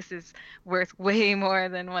 oh, this is worth way more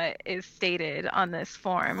than what is stated on this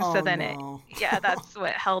form. Oh, So then no. that's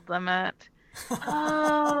what held them up.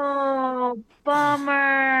 Oh,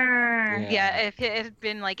 bummer. Yeah, if it had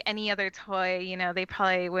been like any other toy, they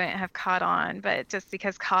probably wouldn't have caught on. But just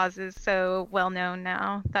because Kaz is so well known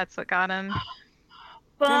now, that's what got him.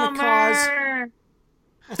 Damn it, Bummer.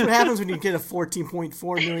 That's what happens when you get a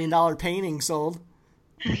 $14.4 million painting sold.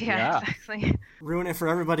 Yeah, Yeah. exactly. Ruin it for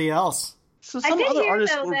everybody else. So I some did other hear,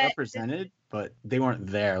 artists though, were that- represented. but they weren't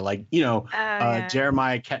there. Like, Yeah.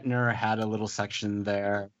 Jeremiah Kettner had a little section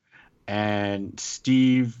there, and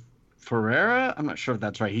Steve Ferreira, I'm not sure if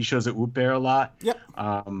that's right. He shows at Whoop Bear a lot. Yep.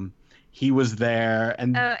 He was there,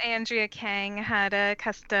 and Andrea Kang had a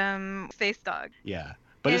custom space dog. yeah.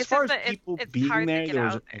 But It's as far just as that people it's being hard to there, get there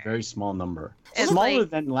was out a there. very small number. It's Smaller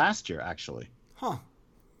like- than last year, actually. Huh.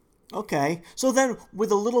 Okay. So then,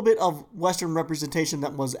 with a little bit of Western representation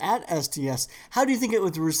that was at STS, how do you think it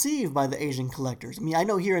was received by the Asian collectors? I mean, I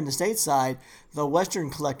know here in the stateside, the Western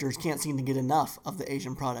collectors can't seem to get enough of the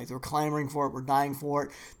Asian product. We're clamoring for it. We're dying for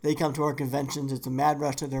it. They come to our conventions. It's a mad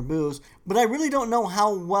rush to their booths. But I really don't know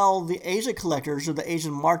how well the Asia collectors or the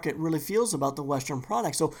Asian market really feels about the Western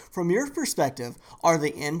product. So from your perspective, are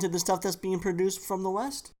they into the stuff that's being produced from the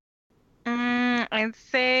West? I'd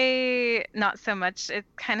say not so much. It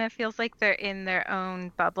kind of feels like they're in their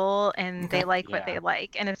own bubble and Okay. they like what Yeah. they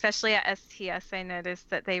like. And especially at STS, I noticed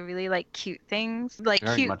that they really like cute things, like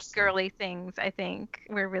Very cute much so. girly things, I think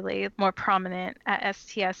were really more prominent at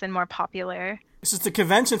STS and more popular. This is the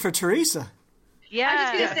convention for Teresa. Yeah.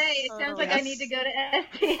 I was just gonna say, it sounds like I Yes. need to go to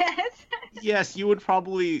STS. Yes, you would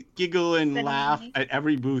probably giggle and Spend laugh money. at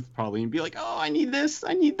every booth, probably, and be like, "Oh, I need this,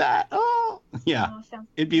 I need that." Oh, yeah, Oh, sounds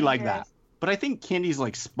it'd be like that. dangerous. But I think Candy's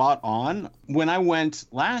like spot on. When I went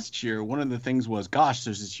last year, one of the things was, gosh,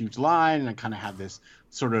 there's this huge line, and I kind of have this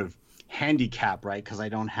sort of handicap, right? Because I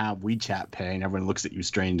don't have WeChat Pay, and everyone looks at you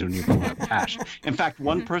strange when you pull out cash. In fact,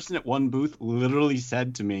 one person at one booth literally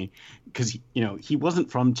said to me, because he wasn't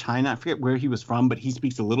from China, I forget where he was from, but he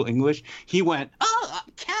speaks a little English. He went, "Oh,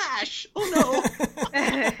 cash! Oh no, what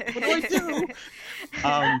do I do?"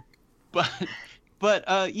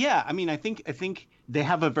 Yeah, I mean, I think they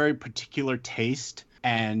have a very particular taste,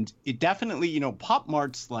 and it definitely, Pop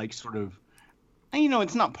Mart's like sort of,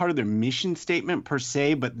 it's not part of their mission statement per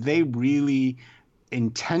se, but they really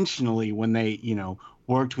intentionally, when they,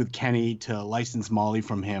 worked with Kenny to license Molly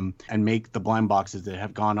from him and make the blind boxes that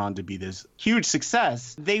have gone on to be this huge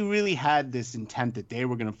success, they really had this intent that they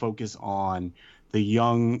were going to focus on the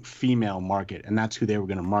young female market, and that's who they were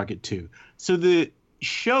going to market to. So the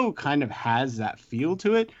show kind of has that feel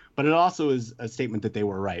to it, but it also is a statement that they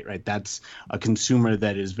were right? That's a consumer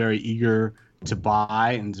that is very eager to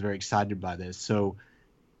buy and is very excited by this. So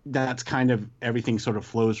that's kind of everything sort of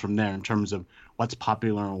flows from there in terms of what's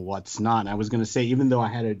popular and what's not. And I was going to say, even though I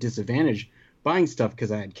had a disadvantage buying stuff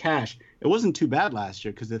because I had cash, it wasn't too bad last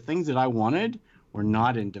year because the things that I wanted were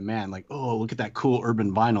not in demand. Like, oh, look at that cool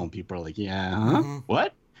urban vinyl. And people are like, yeah, huh?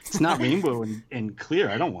 What? It's not rainbow and clear.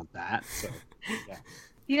 I don't want that. So,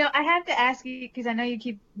 yeah. I have to ask you because I know you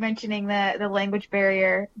keep mentioning the language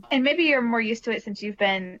barrier, and maybe you're more used to it since you've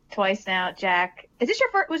been twice now, Jack. Was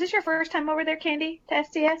this your first time over there, Candy, to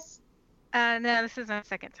STS? No, this is my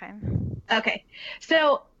second time. Okay,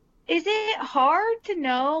 so is it hard to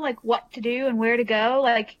know like what to do and where to go?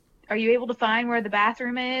 Like, are you able to find where the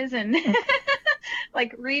bathroom is and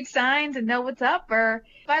like read signs and know what's up? Or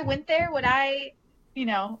if I went there, would I,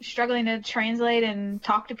 struggling to translate and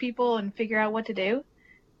talk to people and figure out what to do?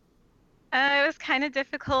 It was kind of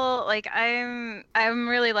difficult. Like I'm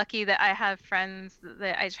really lucky that I have friends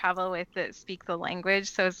that I travel with that speak the language,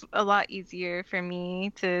 so it's a lot easier for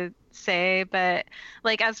me to say. But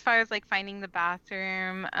like as far as like finding the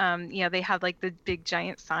bathroom, they had like the big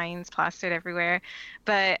giant signs plastered everywhere.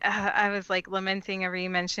 But I was like lamenting over you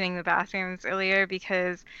mentioning the bathrooms earlier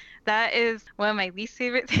because that is one of my least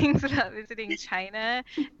favorite things about visiting China.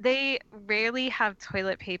 They rarely have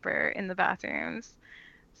toilet paper in the bathrooms.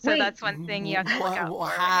 So Wait, that's one thing you have to look out for when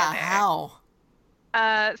you're there. How?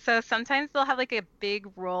 So sometimes they'll have like a big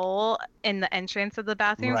roll in the entrance of the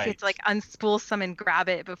bathroom. So you have to like unspool some and grab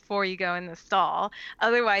it before you go in the stall.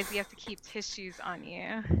 Otherwise, you have to keep tissues on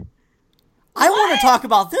you. I want to talk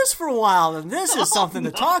about this for a while, and this is something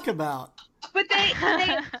to talk about. But they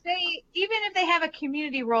even if they have a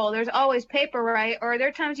community roll, there's always paper, right? Or there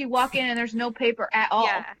are times you walk in and there's no paper at all.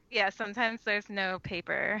 Yeah. Sometimes there's no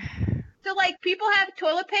paper. So like people have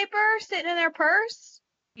toilet paper sitting in their purse.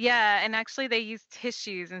 Yeah, and actually they use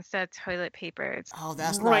tissues instead of toilet paper. Oh,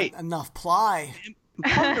 that's Right. not enough ply.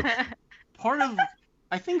 Part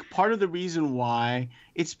of the reason why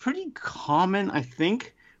it's pretty common, I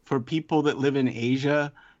think, for people that live in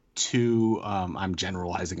Asia to, I'm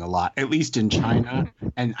generalizing a lot, at least in China,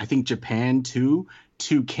 and I think Japan too,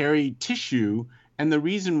 to carry tissue. And the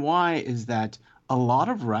reason why is that a lot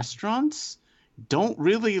of restaurants don't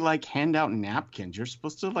really like hand out napkins. You're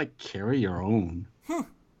supposed to like carry your own.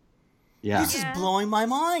 Yeah. This is blowing my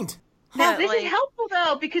mind. Now Yeah, this like- is helpful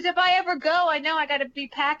though, because if I ever go, I know I got to be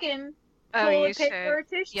packing Oh, you toilet paper,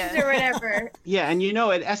 should. tissues, Yes. or whatever. Yeah, and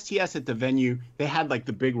at STS at the venue, they had like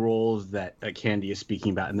the big rolls that Candy is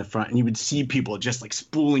speaking about in the front, and you would see people just like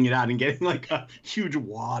spooling it out and getting like a huge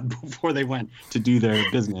wad before they went to do their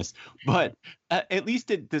business. But at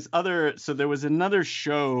least at this other, so there was another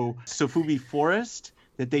show, Sofubi Forest,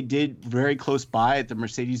 that they did very close by at the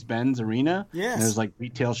Mercedes-Benz Arena. Yes. And there's like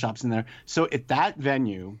retail shops in there. So at that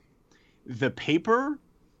venue, the paper,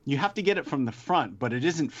 you have to get it from the front, but it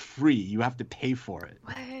isn't free. You have to pay for it.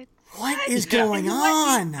 What? What is Yeah. going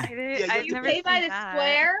on? I've You never pay by seen the that.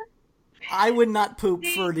 square. I would not poop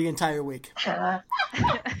for the entire week.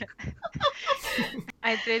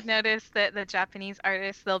 I did notice that the Japanese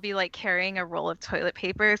artists, they'll be like carrying a roll of toilet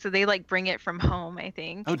paper, so they like bring it from home, I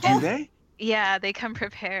think. Oh, do they? Yeah, they come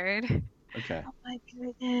prepared. Okay. Oh my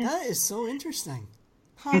goodness. That is so interesting.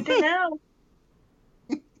 Huh. Good to know.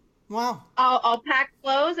 Wow. I'll pack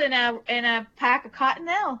clothes and a pack of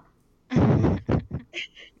cottonelle.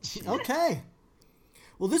 Okay.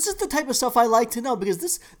 Well, this is the type of stuff I like to know because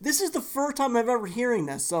this is the first time I've ever hearing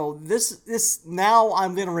this. So this now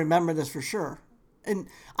I'm going to remember this for sure. And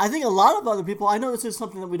I think a lot of other people, I know this is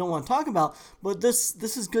something that we don't want to talk about, but this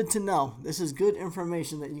is good to know. This is good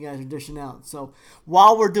information that you guys are dishing out. So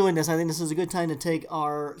while we're doing this, I think this is a good time to take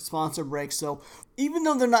our sponsor break. So even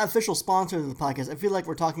though they're not official sponsors of the podcast, I feel like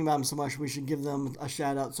we're talking about them so much we should give them a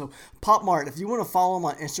shout out. So Pop Mart, if you want to follow them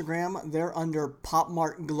on Instagram, they're under Pop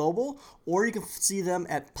Mart Global, or you can see them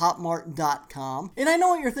at popmart.com. And I know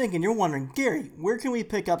what you're thinking. You're wondering, Gary, where can we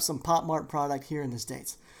pick up some Pop Mart product here in the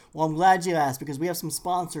States? Well, I'm glad you asked because we have some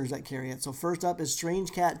sponsors that carry it. So first up is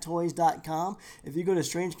StrangeCatToys.com. If you go to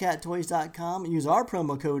StrangeCatToys.com, use our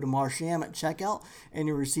promo code Marsham at checkout, and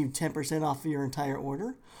you'll receive 10% off of your entire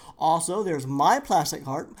order. Also, there's My Plastic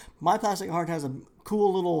Heart. My Plastic Heart has a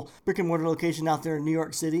cool little brick and mortar location out there in New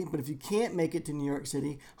York City. But if you can't make it to New York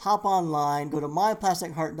City, hop online, go to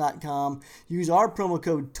MyPlasticHeart.com, use our promo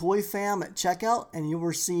code TOYFAM at checkout, and you'll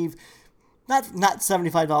receive not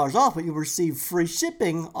 $75 off, but you'll receive free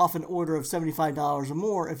shipping off an order of $75 or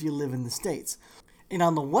more if you live in the States. And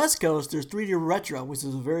on the West Coast, there's 3D Retro, which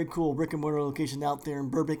is a very cool brick and mortar location out there in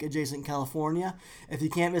Burbank, adjacent California. If you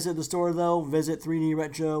can't visit the store, though, visit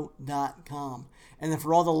 3dretro.com. And then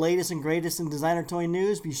for all the latest and greatest in designer toy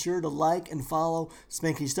news, be sure to like and follow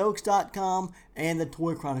SpankyStokes.com and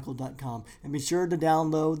TheToyChronicle.com. And be sure to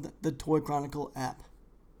download the Toy Chronicle app.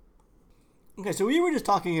 Okay, so we were just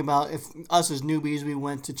talking about if us as newbies, we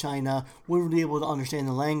went to China, we would be able to understand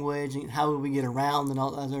the language and how would we get around and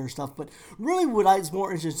all that other stuff. But really it's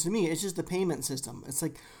more interesting to me, it's just the payment system. It's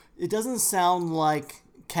like, it doesn't sound like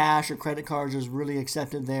cash or credit cards is really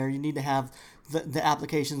accepted there. You need to have the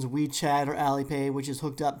applications WeChat or Alipay, which is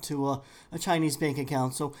hooked up to a Chinese bank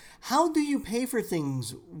account. So how do you pay for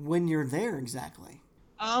things when you're there exactly?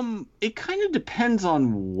 It kind of depends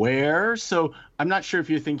on where. So I'm not sure if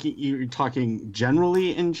you're talking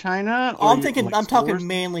generally in China. Or I'm talking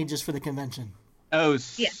mainly just for the convention. Oh,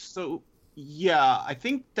 Yeah. So yeah, I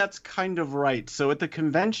think that's kind of right. So at the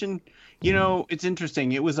convention, it's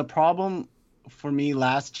interesting. It was a problem for me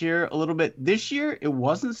last year a little bit. This year, it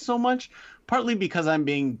wasn't so much, partly because I'm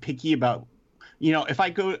being picky about if I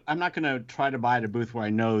go, I'm not going to try to buy at a booth where I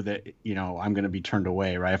know that, I'm going to be turned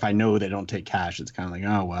away, right? If I know they don't take cash, it's kind of like,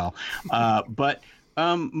 oh, well. But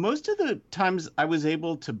most of the times I was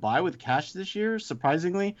able to buy with cash this year,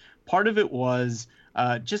 surprisingly. Part of it was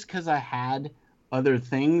just because I had other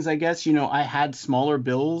things, I guess. I had smaller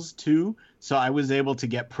bills, too. So I was able to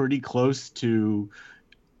get pretty close to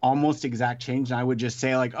almost exact change. And I would just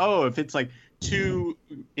say, like, oh, if it's like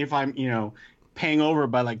if I'm, paying over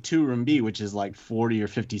by like 2 RMB, which is like 40 or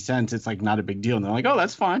 50 cents, it's like not a big deal. And they're like, oh,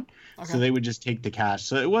 that's fine. Okay. So they would just take the cash.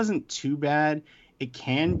 So it wasn't too bad. It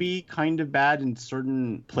can be kind of bad in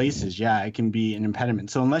certain places. Yeah, it can be an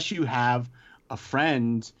impediment. So unless you have a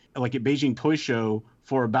friend, like at Beijing Toy Show,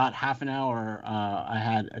 for about half an hour, I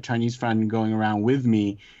had a Chinese friend going around with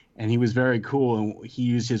me, and he was very cool. And he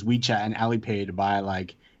used his WeChat and Alipay to buy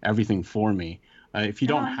like everything for me. If you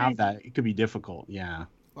don't have that, it could be difficult. Yeah.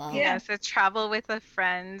 Wow. Yeah, so travel with a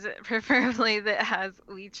friend, preferably that has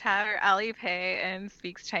WeChat or Alipay and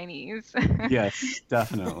speaks Chinese. Yes,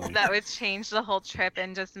 definitely. That would change the whole trip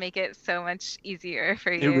and just make it so much easier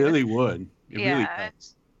for you. It really would. It really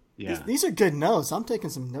does. Yeah. These are good notes. I'm taking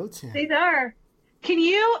some notes here. These are. Can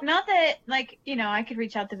you, not that, like, I could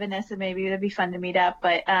reach out to Vanessa maybe, that'd be fun to meet up,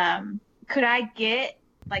 but could I get,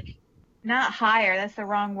 like, not hire, that's the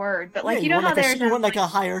wrong word, but like, how there's... You want like a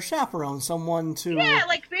hire chaperone, someone to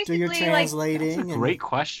like basically, do your translating. That's a great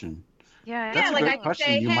question. Yeah, that's like a great I could question.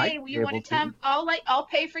 say, you hey, you want to come? I'll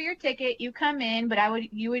pay for your ticket. You come in, but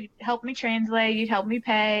you would help me translate. You'd help me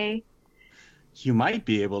pay. You might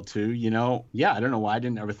be able to, Yeah, I don't know why I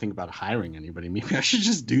didn't ever think about hiring anybody. Maybe I should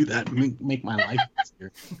just do that and make my life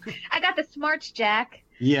easier. I got the smarts, Jack.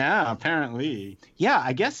 Yeah, apparently. Yeah,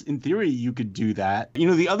 I guess in theory you could do that.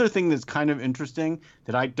 The other thing that's kind of interesting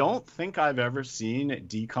that I don't think I've ever seen at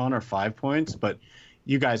Decon or 5 Points, but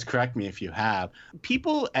you guys correct me if you have.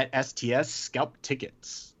 People at STS scalp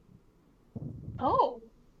tickets. Oh,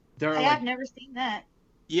 There are I have never seen that.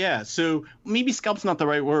 Yeah, so maybe scalp's not the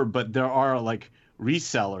right word, but there are like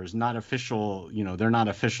resellers, not official, they're not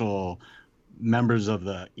official members of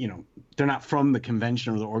the, they're not from the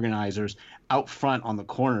convention or the organizers out front on the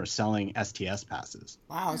corner selling STS passes.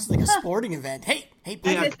 Wow, it's like a sporting event. Hey,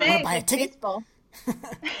 Patty, want to buy a ticket?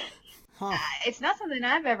 Huh. It's not something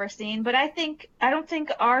I've ever seen, but I don't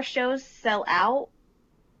think our shows sell out.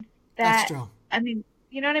 That's true. I mean,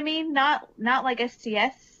 you know what I mean? Not like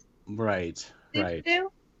STS. Right.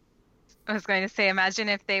 Do. I was going to say, imagine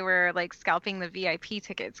if they were like scalping the VIP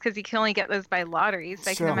tickets, because you can only get those by lottery.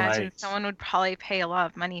 So I can imagine someone would probably pay a lot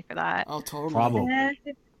of money for that. Oh, totally. Probably.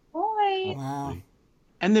 Good point. Wow.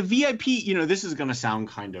 And the VIP, this is going to sound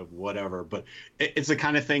kind of whatever, but it's the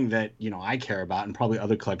kind of thing that, I care about and probably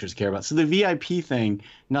other collectors care about. So the VIP thing,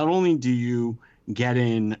 not only do you get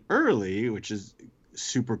in early, which is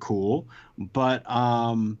super cool, but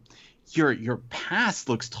your pass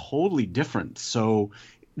looks totally different. So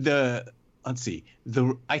let's see,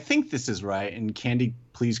 I think this is right, and Candy,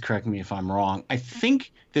 please correct me if I'm wrong. I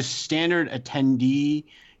think the standard attendee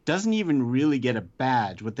doesn't even really get a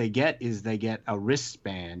badge. What they get is they get a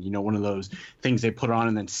wristband, one of those things they put on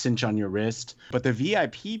and then cinch on your wrist. But the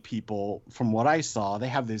VIP people, from what I saw, they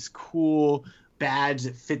have this cool badge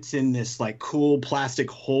that fits in this like cool plastic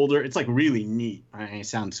holder. It's like really neat. I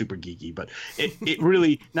sound super geeky, but it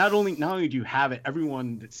really not only do you have it,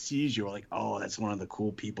 everyone that sees you are like, oh, that's one of the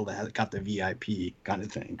cool people that got the VIP kind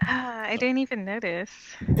of thing. I didn't even notice.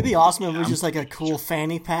 It'd be awesome if it was just like a cool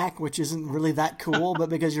fanny pack, which isn't really that cool, but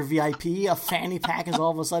because you're VIP, a fanny pack is all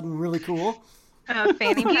of a sudden really cool.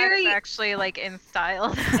 Fanny packs are actually like in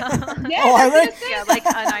style now. Yeah, are they? Yeah, like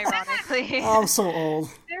unironically. Oh, I'm so old.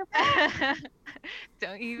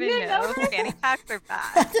 Don't even know. Fanny packs are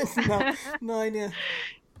bad. No idea.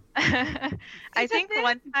 I think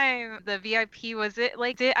one time the VIP, was it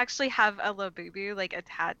like, did it actually have a Labubu like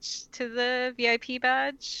attached to the VIP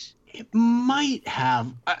badge? It might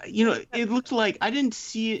have. It looked like, I didn't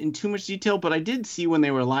see it in too much detail, but I did see when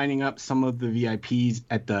they were lining up some of the VIPs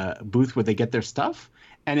at the booth where they get their stuff,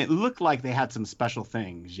 and it looked like they had some special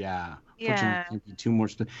things. Yeah. Yeah. Can't be too more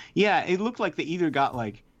yeah, it looked like they either got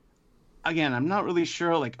like, again, I'm not really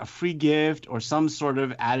sure, like a free gift or some sort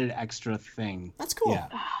of added extra thing. That's cool. Yeah.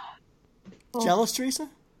 Jealous, Teresa?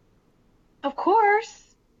 Of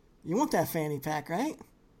course. You want that fanny pack, right?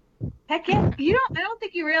 Heck yeah. I don't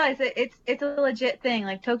think you realize that it's a legit thing.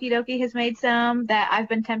 Like Tokidoki has made some that I've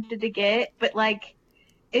been tempted to get, but like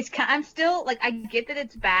I'm still like, I get that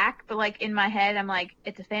it's back, but like in my head I'm like,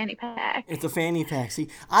 it's a fanny pack. It's a fanny pack. See,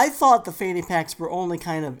 I thought the fanny packs were only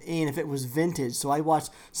kind of in if it was vintage. So I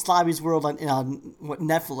watched Slobby's World on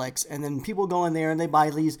Netflix, and then people go in there and they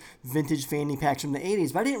buy these vintage fanny packs from the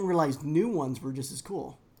 80s, but I didn't realize new ones were just as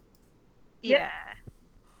cool. Yeah.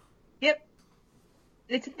 Yep.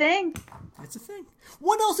 It's a thing. It's a thing.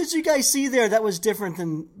 What else did you guys see there that was different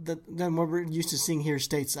than what we're used to seeing here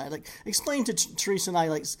stateside? Like, explain to Teresa and I.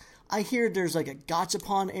 Like, I hear there's like a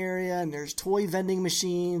gachapon area, and there's toy vending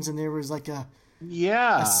machines, and there was like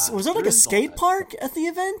was there like a skate park at the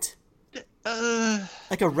event?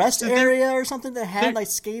 Like a rest area or something that had like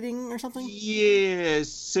skating or something? Yeah,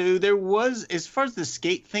 so there was, as far as the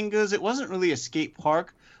skate thing goes, it wasn't really a skate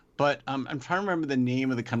park. But I'm trying to remember the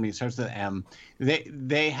name of the company. It starts with M.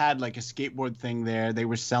 They had like a skateboard thing there. They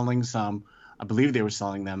were selling some, I believe they were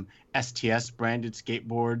selling them STS branded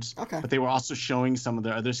skateboards. Okay. But they were also showing some of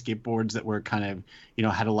their other skateboards that were kind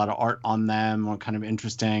of, had a lot of art on them, or kind of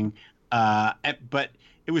interesting. But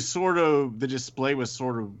it was the display was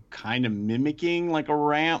kind of mimicking like a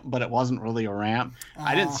ramp, but it wasn't really a ramp.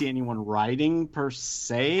 I didn't see anyone riding per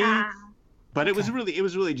se. But it was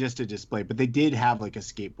really just a display. But they did have like a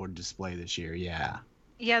skateboard display this year, yeah.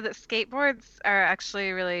 Yeah, the skateboards are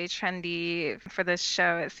actually really trendy for this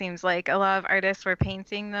show. It seems like a lot of artists were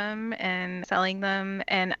painting them and selling them.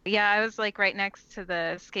 And yeah, I was like right next to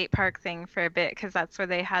the skate park thing for a bit, because that's where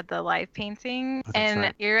they had the live painting.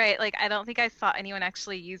 And you're right, like I don't think I saw anyone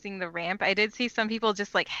actually using the ramp. I did see some people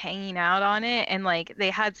just like hanging out on it, and like they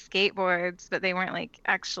had skateboards, but they weren't like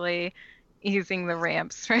actually using the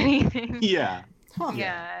ramps for anything. Yeah. Huh.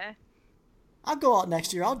 Yeah. I'll go out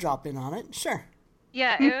next year. I'll drop in on it. Sure.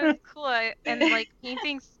 Yeah, it was cool. And like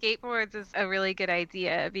painting skateboards is a really good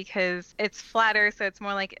idea because it's flatter, so it's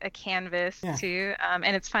more like a canvas Yeah. too.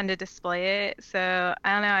 And it's fun to display it. So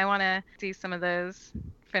I don't know, I want to do some of those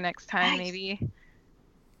for next time, Nice. maybe.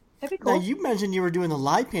 That'd be Now, cool. you mentioned you were doing the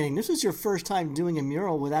live painting. This was your first time doing a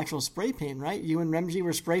mural with actual spray paint, right? You and Remji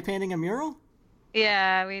were spray painting a mural?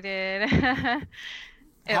 Yeah, we did.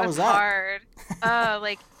 It How was was that? hard. Oh,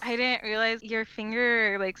 like I didn't realize your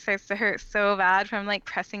finger like starts to hurt so bad from like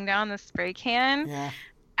pressing down the spray can. Yeah.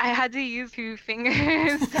 I had to use 2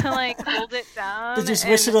 fingers to like hold it down. Did you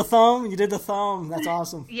switch to and the thumb? You did the thumb. That's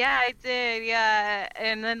awesome. yeah, I did. Yeah.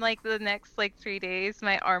 And then like the next like 3 days,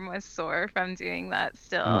 my arm was sore from doing that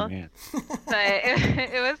still. Oh man. But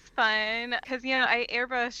it was fun because I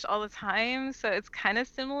airbrush all the time, so it's kind of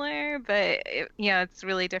similar, but it's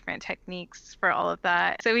really different techniques for all of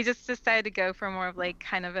that. So we just decided to go for more of like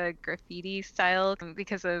kind of a graffiti style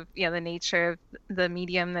because of the nature of the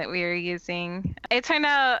medium that we were using. It turned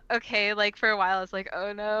out okay. Like for a while, I was like,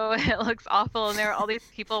 oh no, it looks awful, and there were all these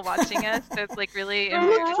people watching us, so it's like really It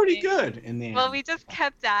looked pretty embarrassing. good in the end. Well, we just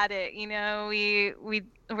kept at it, we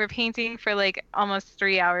were painting for like almost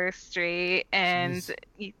 3 hours straight, and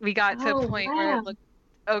Jeez. we got to a Oh, point where wow. it looked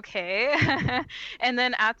okay. And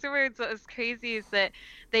then afterwards, what was crazy is that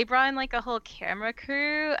they brought in like a whole camera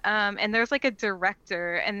crew, and there's like a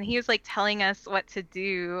director, and he was like telling us what to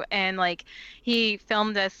do, and like he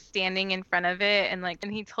filmed us standing in front of it,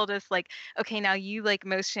 and he told us like, okay, now you like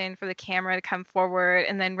motion for the camera to come forward,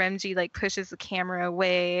 and then Remji like pushes the camera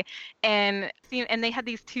away, and they had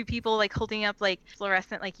these 2 people like holding up like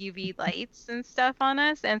fluorescent like UV lights and stuff on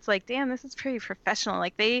us, and it's like, damn, this is pretty professional.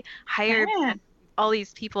 Like they hired Man. all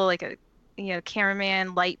these people, like a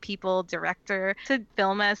cameraman, light people, director, to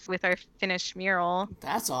film us with our finished mural.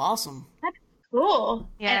 That's awesome. Cool.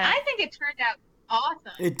 And Yeah. I think it turned out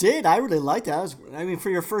awesome. It did. I really liked that. For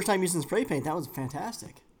your first time using spray paint, that was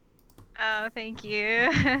fantastic. Oh, thank you.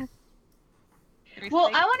 Well,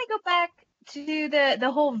 I want to go back to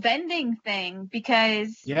the whole vending thing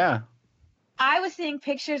because Yeah. I was seeing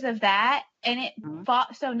pictures of that, and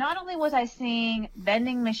Mhm. so not only was I seeing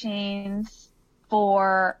vending machines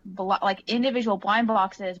for like individual blind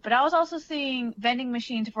boxes, but I was also seeing vending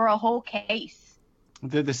machines for a whole case.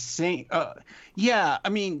 They're the same. Yeah, I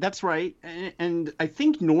mean, that's right. And I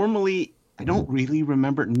think normally, I don't really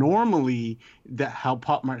remember. Normally, how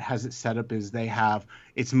Pop Mart has it set up is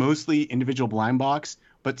it's mostly individual blind box,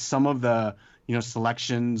 but some of the,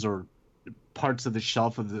 selections or parts of the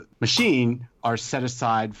shelf of the machine are set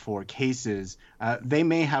aside for cases. They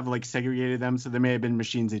may have like segregated them, so there may have been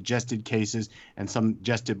machines that just did cases and some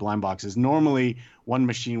just did blind boxes. Normally, one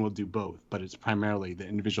machine will do both, but it's primarily the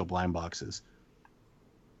individual blind boxes.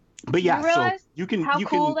 But yeah, You realize so you can how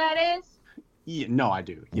cool that is? Yeah, no, I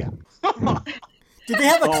do. Yeah. Did they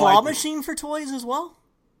have a Oh, claw I do. machine for toys as well?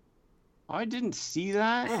 I didn't see I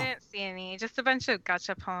that. didn't see any, just a bunch of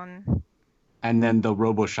gachapon. And then the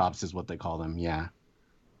robo shops is what they call them. Yeah.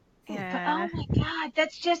 Yeah. But oh my god,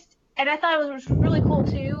 that's just, and I thought it was really cool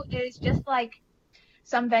too. Is just like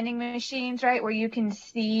some vending machines, right, where you can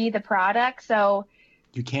see the product. So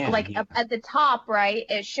You can. like yeah. at the top, right,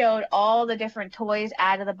 it showed all the different toys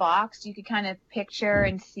out of the box. You could kind of picture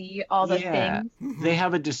and see all the Yeah. things. They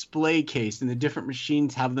have a display case, and the different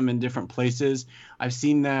machines have them in different places. I've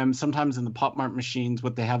seen them sometimes in the Pop Mart machines.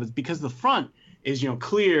 What they have is, because the front is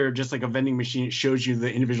clear, just like a vending machine, it shows you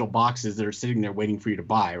the individual boxes that are sitting there waiting for you to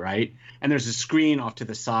buy, right? And there's a screen off to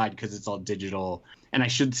the side because it's all digital. And I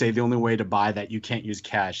should say the only way to buy that, you can't use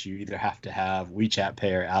cash. You either have to have WeChat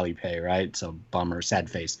Pay or Alipay, right? So bummer, sad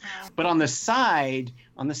face. But on the side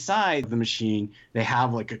of the machine, they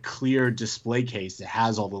have like a clear display case that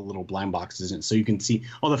has all the little blind boxes in it, so you can see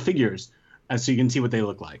all the figures, and so you can see what they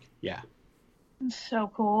look like. Yeah,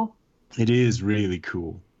 So cool. it is really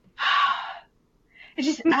cool. It's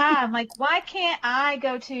just I'm like, why can't I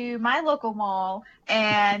go to my local mall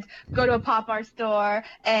and go to a Pop Art store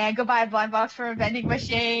and go buy a blind box from a vending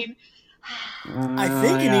machine? I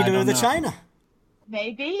think you need to move to China.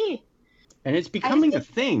 Maybe. And it's becoming a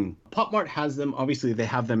thing. Pop Mart has them. Obviously, they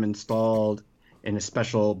have them installed in a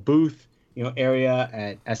special booth, area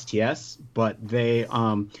at STS. But they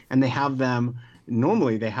and they have them.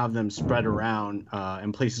 Normally, they have them spread around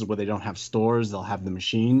in places where they don't have stores. They'll have the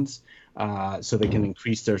machines so they can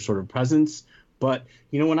increase their sort of presence. But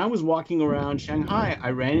when I was walking around Shanghai, I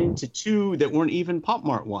ran into 2 that weren't even Pop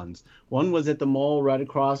Mart ones. One was at the mall right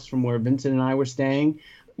across from where Vincent and I were staying.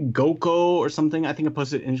 GoCo or something. I think I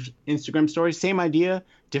posted an Instagram story. Same idea,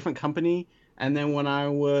 different company. And then when I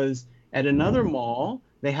was at another mall,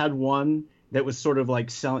 they had one that was sort of like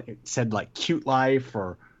said like Cute Life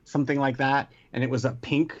or something like that, and it was a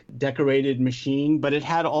pink decorated machine, but it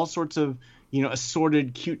had all sorts of,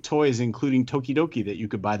 assorted cute toys, including Tokidoki that you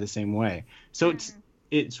could buy the same way. So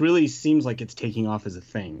it's really seems like it's taking off as a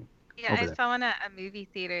thing. Yeah, I saw one at a movie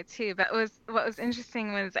theater too. But what was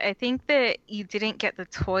interesting was I think that you didn't get the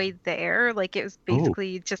toy there. Like it was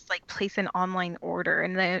basically just like place an online order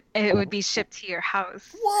and then it would be shipped to your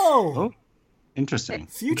house. Whoa! Oh, interesting.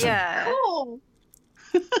 Future. Yeah. Cool.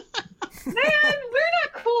 Man, we're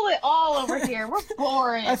not cool at all over here. We're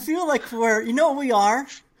boring. I feel like what we are?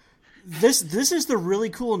 This is the really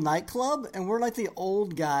cool nightclub, and we're like the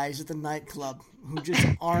old guys at the nightclub who just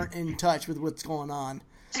aren't in touch with what's going on.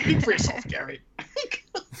 Speak for yourself, Gary.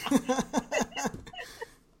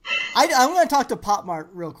 I'm going to talk to Pop Mart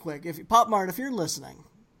real quick. Pop Mart, if you're listening,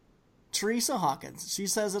 Teresa Hawkins, she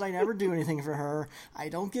says that I never do anything for her. I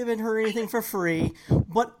don't give her anything for free.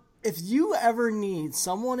 But if you ever need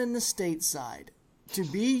someone in the stateside to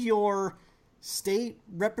be your state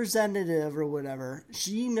representative or whatever,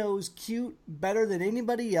 she knows cute better than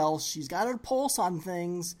anybody else. She's got her pulse on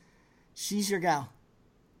things. She's your gal.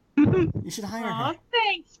 You should hire her.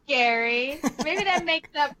 Thanks, Gary. Maybe that makes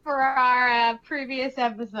up for our previous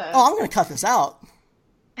episode. Oh, I'm going to cut this out.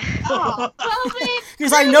 Oh,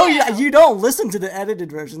 because I know you don't listen to the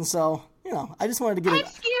edited version, so, I just wanted to get it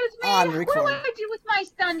on record. What do I do with my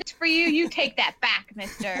son for you? You take that back,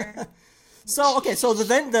 mister. So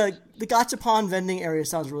the Gachapon vending area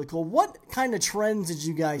sounds really cool. What kind of trends did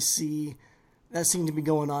you guys see that seem to be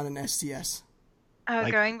going on in STS?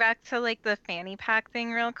 Going back to like the fanny pack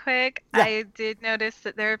thing real quick, Yeah. I did notice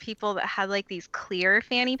that there are people that had like these clear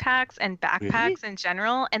fanny packs and backpacks in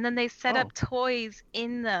general, and then they set up toys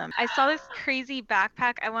in them. I saw this crazy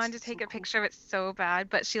backpack. I wanted to take a picture of it so bad,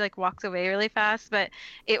 but she like walked away really fast. But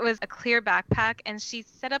it was a clear backpack, and she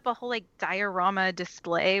set up a whole like diorama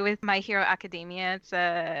display with My Hero Academia. It's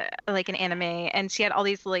like an anime, and she had all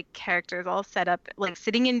these like characters all set up like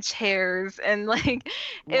sitting in chairs, and like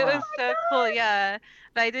it was so cool. Yeah.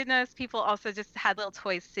 But I did notice people also just had little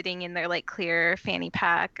toys sitting in their like clear fanny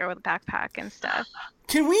pack or backpack and stuff.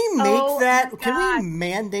 Can we make that? Can we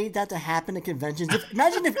mandate that to happen at conventions?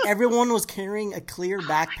 Imagine if everyone was carrying a clear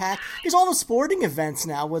backpack. There's all the sporting events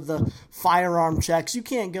now with the firearm checks. You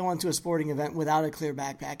can't go into a sporting event without a clear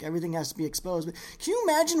backpack. Everything has to be exposed. But can you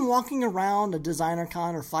imagine walking around a designer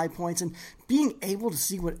con or 5 Points and being able to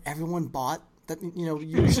see what everyone bought that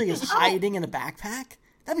usually is hiding in a backpack?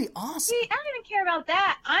 That'd be awesome. See, I don't even care about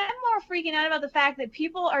that. I'm more freaking out about the fact that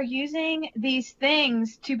people are using these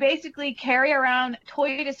things to basically carry around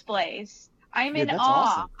toy displays. I'm in that's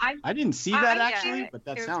awe. Awesome. I didn't see that actually, but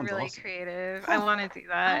that sounds really awesome. creative. I want to do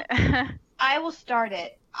that. I will start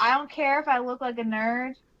it. I don't care if I look like a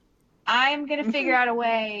nerd. I'm going to figure out a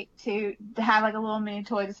way to have like a little mini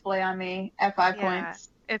toy display on me at 5 Points.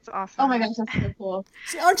 It's awesome. Oh my gosh, that's so cool.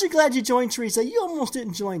 See, aren't you glad you joined, Teresa? You almost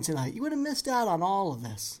didn't join tonight. You would have missed out on all of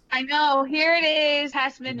this. I know. Here it is,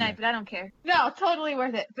 past midnight, but I don't care. No, totally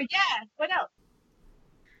worth it. But yeah, what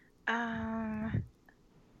else?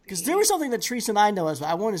 Because there was something that Teresa and I noticed, but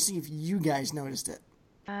I want to see if you guys noticed it.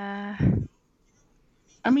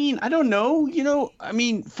 I mean, I don't know.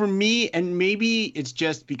 For me, and maybe it's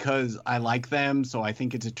just because I like them, so I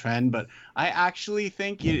think it's a trend, but I actually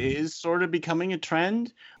think it is sort of becoming a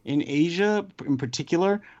trend in Asia in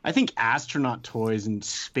particular. I think astronaut toys and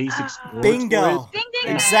space explorer Bingo. toys. Ding,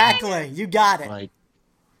 ding, Exactly. You got it. Like,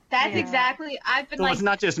 That's exactly. I've been so like. it's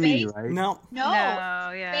not just me, right? No.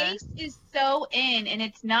 Space is so in, and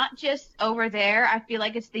it's not just over there. I feel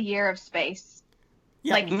like it's the year of space.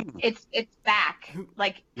 Yeah. Like it's back.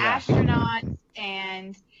 Like astronauts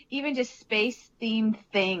and even just space themed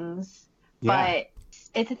things. Yeah.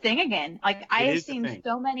 But it's a thing again. Like I have seen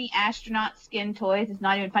so many astronaut skin toys. It's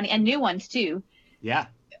not even funny, and new ones too. Yeah.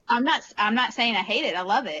 I'm not saying I hate it. I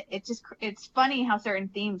love it. It's funny how certain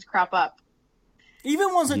themes crop up.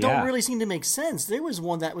 Even ones that don't really seem to make sense. There was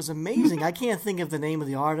one that was amazing. I can't think of the name of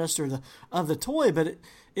the artist or of the toy, but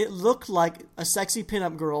it looked like a sexy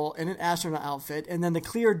pinup girl in an astronaut outfit, and then the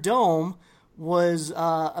clear dome was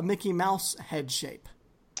a Mickey Mouse head shape.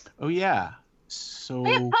 Oh yeah. So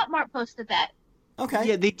Pop Mart posted that. Okay.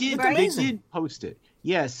 Yeah, they did. They did post it.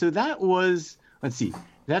 Yeah. So that was. Let's see.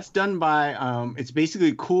 That's done by. It's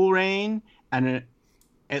basically Cool Rain and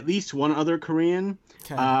at least one other Korean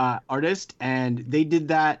artist, and they did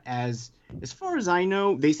that as far as I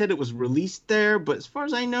know. They said it was released there, but as far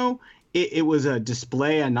as I know, it was a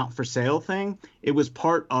display, a not for sale thing. It was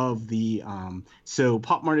part of the. So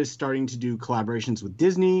Pop Mart is starting to do collaborations with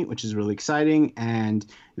Disney, which is really exciting, and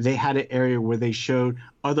they had an area where they showed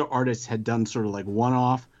other artists had done sort of like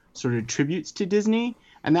one-off sort of tributes to Disney,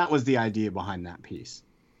 and that was the idea behind that piece.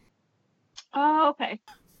 Oh, okay.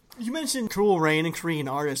 You mentioned Cruel Rain and Korean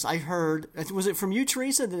artists. I heard, was it from you,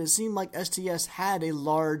 Teresa, that it seemed like STS had a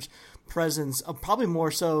large presence, probably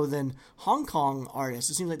more so than Hong Kong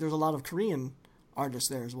artists. It seems like there's a lot of Korean artists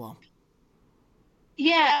there as well.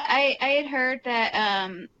 Yeah, I had heard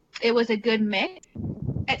that it was a good mix.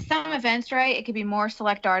 At some events, right, it could be more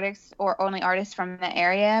select artists or only artists from the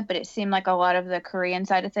area, but it seemed like a lot of the Korean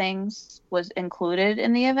side of things was included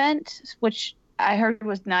in the event, which I heard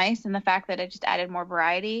was nice, and the fact that it just added more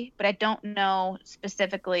variety. But I don't know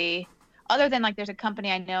specifically, other than like there's a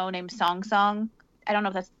company I know named Song Song. I don't know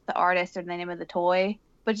if that's the artist or the name of the toy,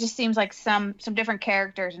 but it just seems like some different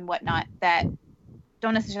characters and whatnot that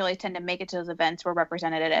don't necessarily tend to make it to those events were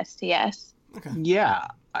represented at STS. Okay. Yeah,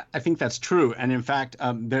 I think that's true. And in fact,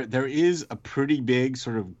 there is a pretty big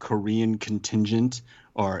sort of Korean contingent,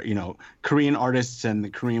 or, Korean artists and the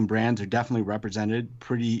Korean brands are definitely represented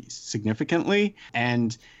pretty significantly.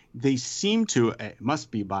 And they seem to, it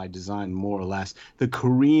must be by design more or less, the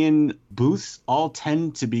Korean booths all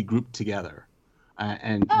tend to be grouped together.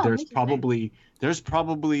 And there's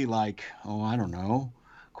probably like, I don't know,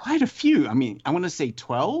 quite a few. I mean, I want to say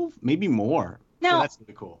 12, maybe more. No. So that's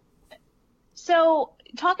really cool. So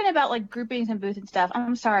talking about like groupings and booths and stuff,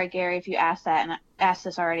 I'm sorry, Gary, if you asked that and I asked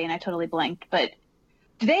this already and I totally blanked, but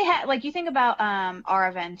do they have, like, you think about our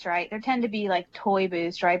events, right? There tend to be like toy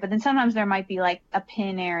booths, right? But then sometimes there might be like a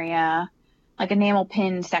pin area, like enamel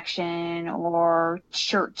pin section or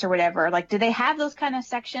shirts or whatever. Like, do they have those kind of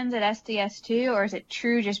sections at STS too, or is it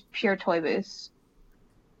true just pure toy booths?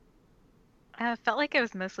 I felt like it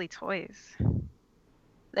was mostly toys.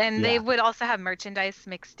 And Yeah. they would also have merchandise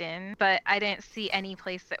mixed in, but I didn't see any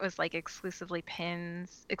place that was like exclusively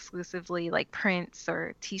pins, exclusively like prints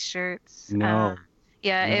or t-shirts. No.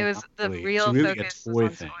 Yeah, No, it was not the really. real It's really a focus toy was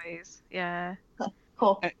on thing. toys. Yeah.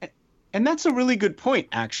 Cool. And that's a really good point,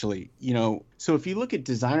 actually. So if you look at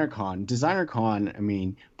DesignerCon, I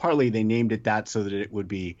mean, partly they named it that so that it would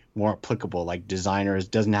be more applicable. Like designers,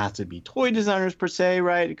 doesn't have to be toy designers per se,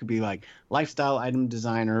 right? It could be like lifestyle item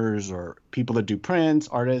designers or people that do prints,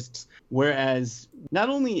 artists. Whereas not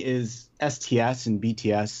only is STS and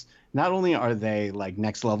BTS, not only are they like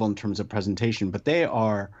next level in terms of presentation, but they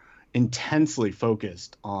are intensely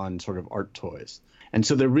focused on sort of art toys. And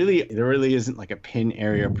so there really isn't like a pin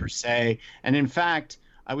area per se. And in fact,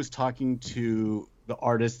 I was talking to the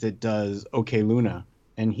artist that does OK Luna,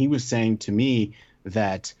 and he was saying to me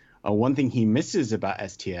that one thing he misses about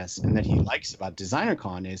STS and that he likes about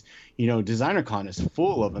DesignerCon is, DesignerCon is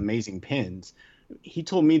full of amazing pins. He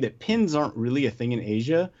told me that pins aren't really a thing in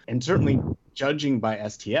Asia, and certainly judging by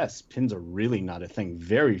STS, pins are really not a thing.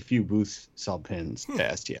 Very few booths sell pins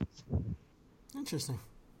to STS. Interesting.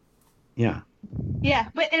 Yeah. Yeah,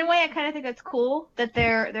 but in a way, I kind of think that's cool that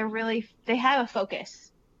they're really, they have a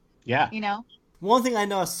focus. Yeah. One thing I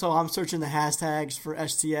know, so I'm searching the hashtags for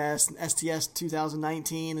STS and STS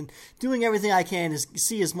 2019 and doing everything I can to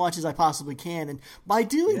see as much as I possibly can. And by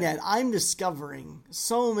doing that, I'm discovering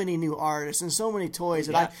so many new artists and so many toys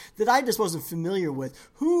that I just wasn't familiar with.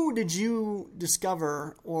 Who did you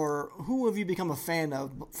discover, or who have you become a fan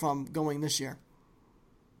of from going this year?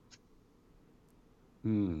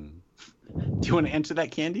 Do you want to answer that,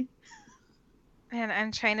 Candy? Man,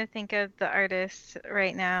 I'm trying to think of the artists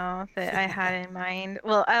right now that I had in mind.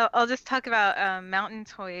 Well, I'll just talk about Mountain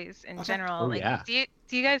Toys in general. Oh, yeah. Do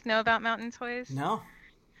you guys know about Mountain Toys? No.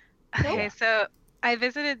 Okay, so I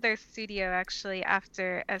visited their studio actually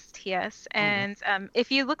after STS, and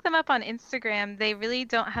if you look them up on Instagram, they really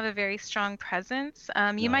don't have a very strong presence.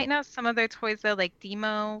 You might know some of their toys though, like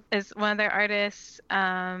Demo is one of their artists.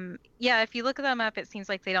 Yeah, if you look them up, it seems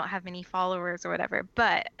like they don't have many followers or whatever,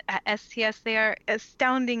 but at STS they are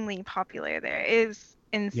astoundingly popular there. It is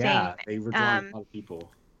insane. Yeah, they were drawing a lot of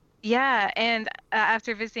people. Yeah, and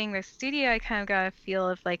after visiting their studio, I kind of got a feel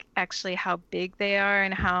of like actually how big they are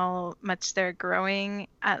and how much they're growing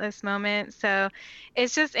at this moment. So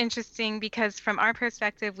it's just interesting because from our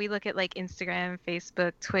perspective, we look at like Instagram,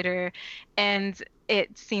 Facebook, Twitter, and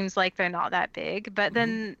it seems like they're not that big. But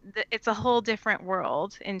then it's a whole different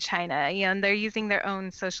world in China, and they're using their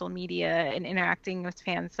own social media and interacting with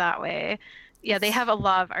fans that way. Yeah, they have a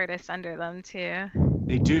lot of artists under them too.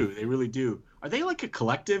 They do. They really do. Are they like a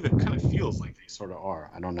collective? It kind of feels like they sort of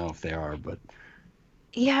are. I don't know if they are, but...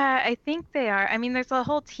 Yeah, I think they are. I mean, there's a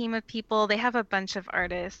whole team of people. They have a bunch of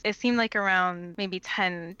artists. It seemed like around maybe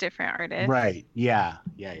 10 different artists. Right. Yeah.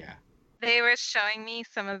 They were showing me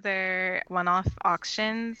some of their one-off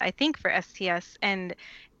auctions, I think for STS, and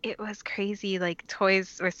it was crazy. Like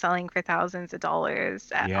toys were selling for thousands of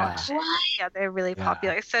dollars at Yeah. auction. What? Yeah, they're really Yeah.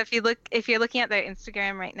 popular. So if you're looking at their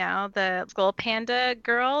Instagram right now, the Skull Panda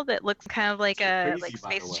girl that looks kind of like She's a crazy, by the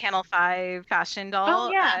Space way. Channel 5 fashion doll.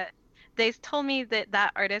 Oh, yeah. They told me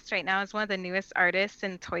that artist right now is one of the newest artists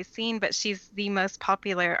in toy scene, but she's the most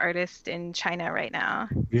popular artist in China right now.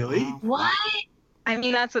 Really? Wow. What? I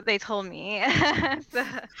mean, that's what they told me. So,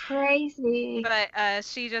 Crazy. but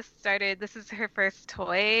she just started, this is her first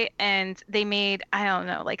toy, and they made, I don't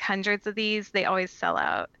know, like hundreds of these. They always sell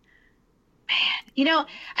out. You know,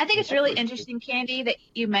 I think it's really Definitely. interesting, Candy, that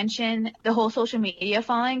you mentioned the whole social media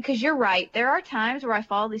following, because you're right. There are times where I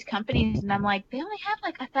follow these companies and I'm like, they only have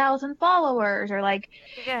like 1,000 followers, or like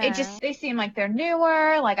Yeah. they seem like they're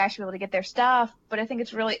newer, like I should be able to get their stuff. But I think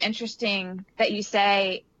it's really interesting that you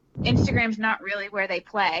say Instagram's not really where they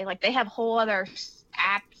play. Like they have whole other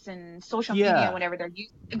apps and social media, Yeah. whatever. They're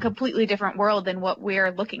using a completely different world than what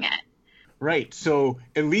we're looking at. Right. So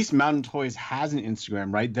at least Mountain Toys has an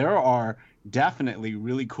Instagram, right? There are definitely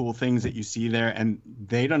really cool things that you see there, and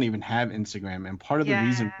they don't even have Instagram. And part of the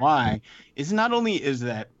reason Yeah. why is not only is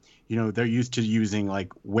that, you know, they're used to using like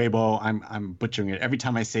Weibo. I'm butchering it every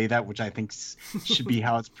time I say that, which I think should be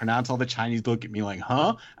how it's pronounced. All the Chinese look at me like,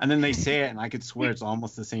 huh? And then they say it, and I could swear it's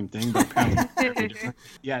almost the same thing, but apparently it's very different.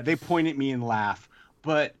 Yeah, they point at me and laugh.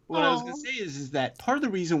 But what I was going to say is that part of the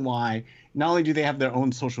reason why not only do they have their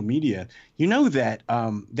own social media, you know that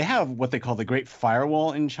they have what they call the Great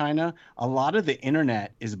Firewall in China. A lot of the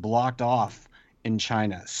internet is blocked off in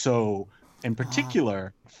China. So in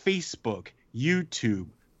particular, Facebook, YouTube,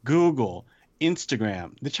 Google,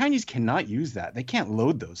 Instagram, the Chinese cannot use that. They can't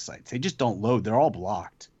load those sites. They just don't load. They're all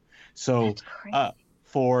blocked. So That's crazy.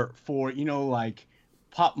 for you know, like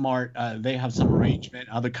Pop Mart, they have some arrangement.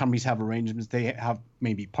 Other companies have arrangements. They have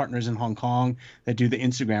maybe partners in Hong Kong that do the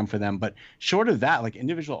Instagram for them. But short of that, like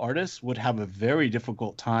individual artists would have a very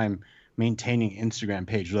difficult time maintaining Instagram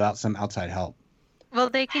page without some outside help. Well,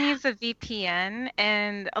 they can use a VPN,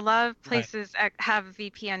 and a lot of places have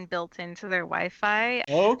VPN built into their Wi-Fi.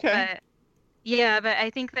 Okay. But yeah, but I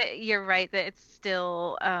think that you're right that it's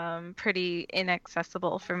still pretty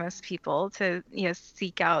inaccessible for most people to, you know,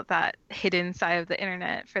 seek out that hidden side of the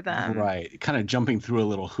internet for them. Right. Kind of jumping through a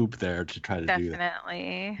little hoop there to try to do that.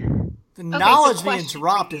 Definitely. The so knowledge being question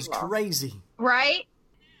dropped for is you all. crazy. Right?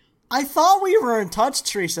 I thought we were in touch,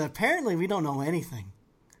 Teresa. Apparently, we don't know anything.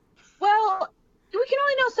 Well, we can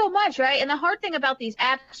only know so much, right? And the hard thing about these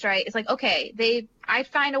apps, right, is like, okay, I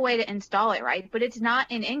find a way to install it, right? But it's not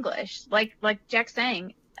in English. Like Jack's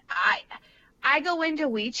saying, I go into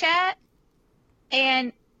WeChat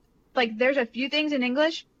and like there's a few things in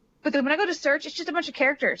English, but then when I go to search, it's just a bunch of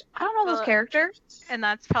characters. I don't know those Well, characters. And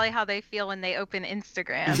that's probably how they feel when they open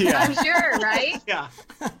Instagram. Yeah. I'm sure, right? Yeah,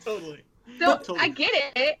 totally. So Totally. I get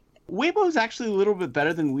it. Weibo is actually a little bit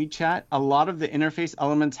better than WeChat. A lot of the interface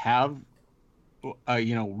elements have,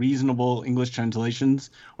 you know, reasonable English translations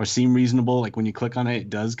or seem reasonable. Like when you click on it, it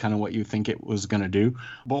does kind of what you think it was going to do.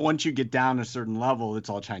 But once you get down a certain level, it's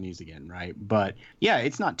all Chinese again, right? But yeah,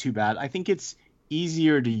 it's not too bad. I think it's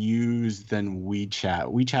easier to use than WeChat.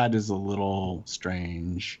 WeChat is a little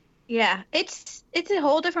strange. Yeah, it's a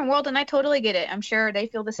whole different world, and I totally get it. I'm sure they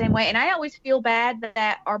feel the same way. And I always feel bad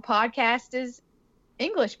that our podcast is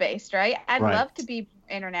English based, right? I'd Right. love to be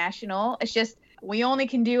international. It's just we only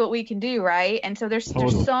can do what we can do, right? And so there's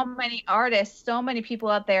Totally. so many artists, so many people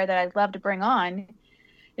out there that I'd love to bring on.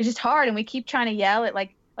 It's just hard, and we keep trying to yell at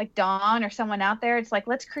like Dawn or someone out there. It's like,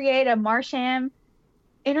 let's create a Marsham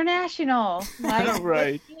International. Like,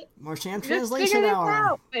 Right. Marchand let's Translation figure this Hour.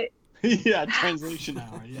 out. But Yeah, translation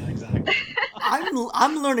hour. Yeah, exactly.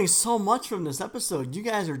 I'm learning so much from this episode. You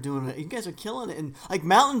guys are doing it. You guys are killing it. And like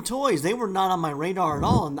Mountain Toys, they were not on my radar at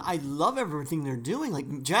all. And I love everything they're doing.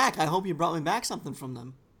 Like Jack, I hope you brought me back something from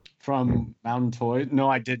them. From Mountain Toys? No,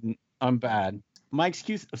 I didn't. I'm bad. My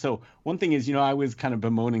excuse. So one thing is, you know, I was kind of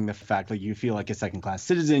bemoaning the fact like you feel like a second class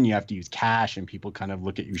citizen. You have to use cash, and people kind of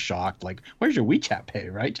look at you shocked, like, "Where's your WeChat Pay?"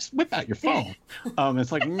 Right? Just whip out your phone.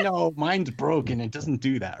 It's like, no, mine's broken. It doesn't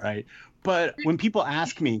do that, right? But when people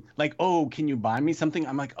ask me, like, "Oh, can you buy me something?"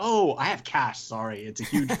 I'm like, "Oh, I have cash. Sorry, it's a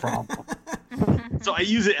huge problem." So I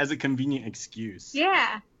use it as a convenient excuse.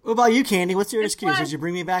 yeah. What about you, Candy? What's your It's excuse? fun. Did you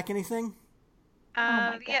bring me back anything?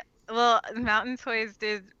 my God. Yeah. Well, Mountain Toys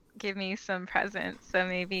did give me some presents, so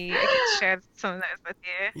maybe I could share some of those with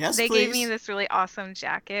you. Yes, They gave please. me this really awesome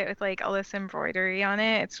jacket with like all this embroidery on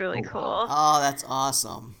it. It's really Oh, cool. wow. Oh, that's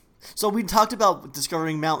awesome. So we talked about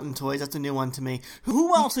discovering Mountain Toys. That's a new one to me.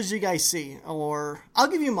 Who else did you guys see? Or I'll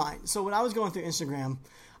give you mine. So when I was going through Instagram,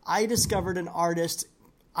 I discovered an artist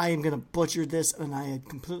I am going to butcher this, and I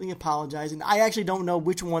completely apologize. And I actually don't know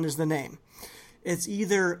which one is the name. It's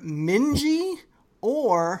either Minji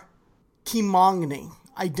or Kimongni.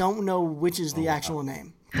 I don't know which is the actual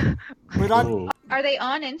name. But Are they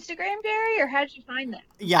on Instagram, Gary, or how did you find them?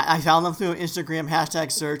 yeah, I found them through an Instagram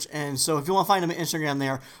hashtag search. And so if you want to find them on Instagram, they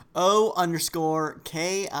are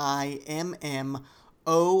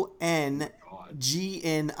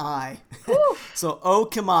O_KIMMONGNI. So O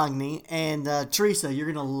Kimagni. And Teresa, you're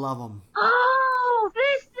going to love them. Oh,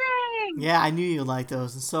 this thing! Yeah, I knew you'd like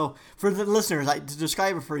those. And so for the listeners, to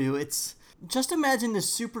describe it for you, it's just imagine this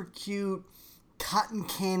super cute cotton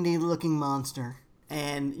candy looking monster.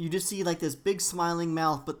 And you just see like this big smiling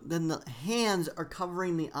mouth, but then the hands are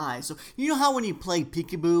covering the eyes. So you know how when you play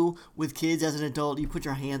peekaboo with kids as an adult, you put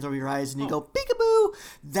your hands over your eyes and you go peekaboo?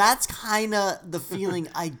 That's kind of the feeling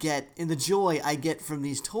I get and the joy I get from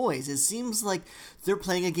these toys. It seems like they're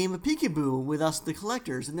playing a game of peekaboo with us, the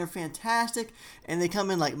collectors, and they're fantastic. And they come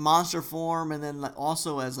in like monster form and then like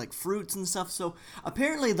also as like fruits and stuff. So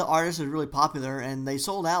apparently the artist is really popular and they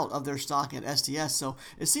sold out of their stock at STS. So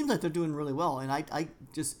it seems like they're doing really well. And I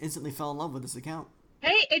just instantly fell in love with this account.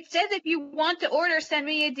 Hey, it says if you want to order, send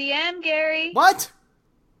me a DM, Gary. What?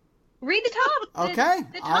 Read the top. Okay.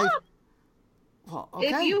 The top. Well, okay.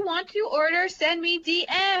 If you want to order, send me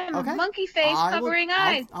DM. Okay. Monkey face covering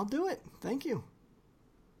eyes. I'll do it. Thank you.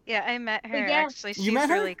 Yeah, I met her. Yeah. Actually, she's You met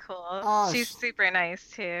her? really cool. Oh, She's super nice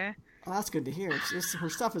too. Oh, that's good to hear. Her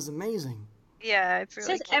stuff is amazing. Yeah, it's It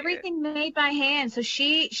really says cute. everything made by hand. So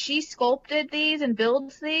she sculpted these and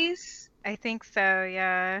builds these. I think so.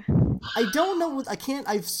 Yeah. I don't know what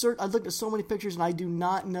I've looked at so many pictures and I do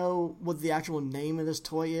not know what the actual name of this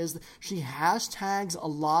toy is. She hashtags a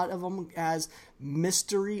lot of them as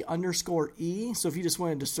mystery_E. So if you just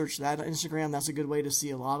wanted to search that on Instagram, that's a good way to see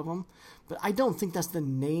a lot of them. But I don't think that's the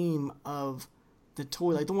name of the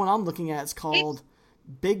toy. Like the one I'm looking at is called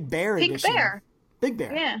Big Bear Pink Edition. Bear. Big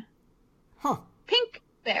Bear. Yeah. Huh. Pink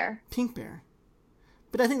Bear. Pink Bear.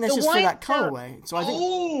 But I think that's The just for one- that colorway. So I think.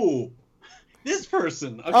 Oh, this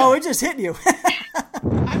person. Okay. Oh, it just hit you.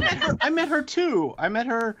 I met her too. I met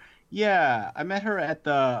her. Yeah, I met her at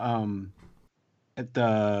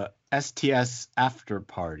the STS after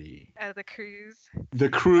party. The cruise. The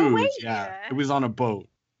cruise. wait. Yeah, it was on a boat.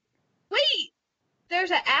 Wait,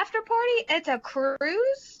 there's an after party? It's a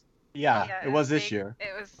cruise? Yeah, Yeah, it was this big. year.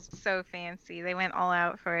 It was so fancy. They went all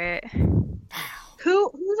out for it.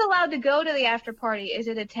 Who's allowed to go to the after party? Is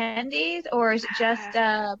it attendees or is it just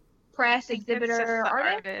press, I think it's just exhibitor, the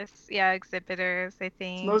artist? artists. Yeah, exhibitors, I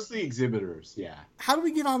think. It's mostly exhibitors. Yeah. How do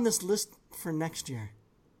we get on this list for next year?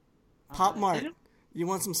 Pop Mart, you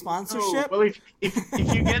want some sponsorship? Oh, well,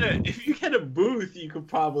 if you get a booth, you could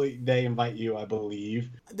probably they invite you, I believe.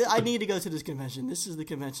 I need to go to this convention. This is the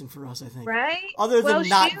convention for us, I think. Right? Other than Well,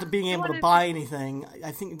 not being able to wanted- buy anything,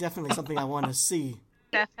 I think definitely something I want to see.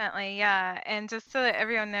 Definitely, yeah. And just so that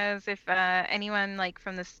everyone knows, if anyone like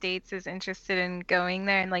from the States is interested in going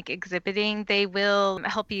there and like exhibiting, they will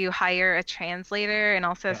help you hire a translator and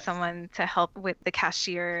also Yes. someone to help with the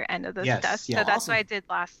cashier end of the Yes, stuff. yeah. So that's Awesome. what I did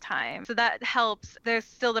last time. So that helps. There's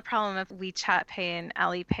still the problem of WeChat Pay and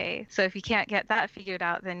Alipay. So if you can't get that figured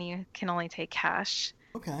out, then you can only take cash.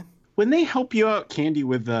 Okay. When they help you out, Candy,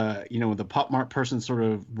 with the Pop Mart person sort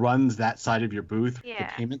of runs that side of your booth, the Yeah.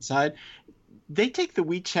 payment side. They take the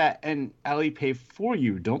WeChat and Alipay for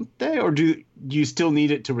you, don't they? Or do you still need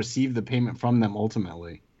it to receive the payment from them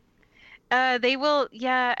ultimately? They will,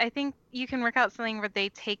 yeah, I think you can work out something where they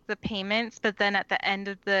take the payments, but then at the end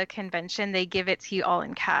of the convention, they give it to you all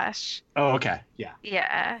in cash. Oh, okay. Yeah.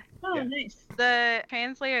 Yeah. Oh, Yeah. nice. The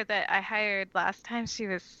translator that I hired last time, she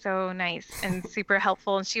was so nice and super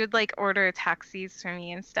helpful, and she would like order taxis for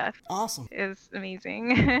me and stuff. Awesome. It was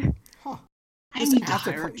amazing. Huh. I Just need to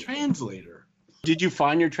after hire a party. translator. Did you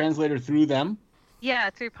find your translator through them? Yeah,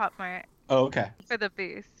 through Pop Mart Oh, okay. for the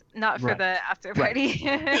booth, not for Right. the after Right. party.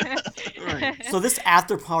 Right. So this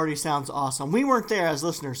after party sounds awesome. We weren't there as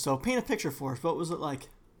listeners, so paint a picture for us. What was it like?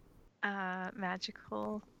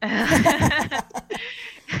 Magical.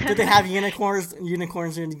 Did they have unicorns that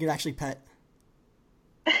you could actually pet?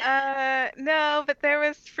 No, but there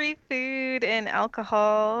was free food and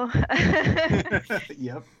alcohol.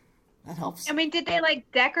 Yep. That helps. I mean, did they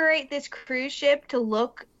like decorate this cruise ship to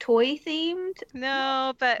look toy themed?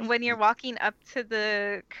 No, but when you're walking up to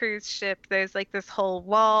the cruise ship, there's like this whole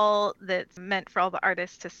wall that's meant for all the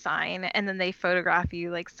artists to sign, and then they photograph you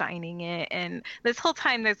like signing it. And this whole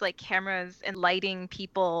time, there's like cameras and lighting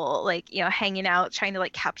people like, hanging out, trying to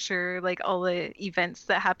like capture like all the events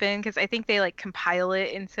that happen. Because I think they like compile it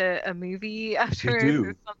into a movie afterwards do.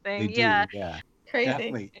 or something. They do. Yeah. Yeah. Crazy.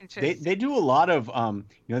 Definitely. They Interesting. do a lot of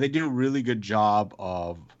they do a really good job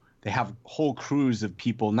of they have whole crews of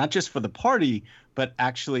people, not just for the party, but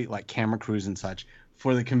actually like camera crews and such.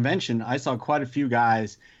 For the convention, I saw quite a few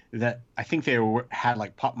guys that I think had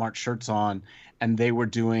like Pop Mart shirts on, and they were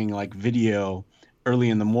doing like video early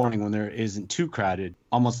in the morning when there isn't too crowded,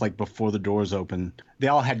 almost like before the doors open. They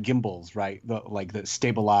all had gimbals, right? The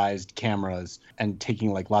stabilized cameras and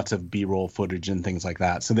taking like lots of B-roll footage and things like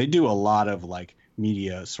that. So they do a lot of like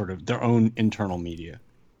media, sort of their own internal media.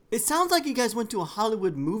 It sounds like you guys went to a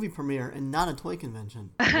Hollywood movie premiere and not a toy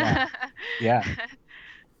convention. Yeah. Yeah.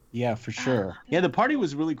 Yeah, for sure. Yeah, the party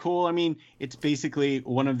was really cool. I mean, it's basically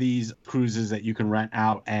one of these cruises that you can rent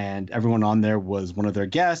out, and everyone on there was one of their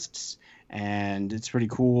guests, and it's pretty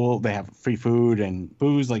cool. They have free food and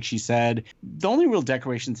booze, like she said. The only real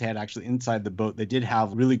decorations they had actually inside the boat, they did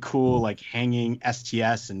have really cool, like, hanging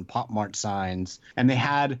STS and Pop Mart signs, and they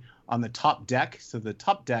had on the top deck, so the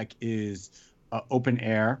top deck is open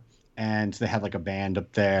air, and they had like a band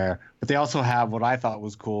up there, but they also have what I thought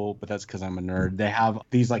was cool, but that's because I'm a nerd. They have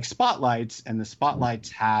these like spotlights, and the spotlights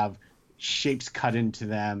have shapes cut into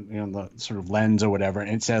them, the sort of lens or whatever, and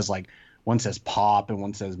it says like one says Pop and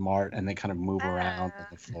one says Mart, and they kind of move around on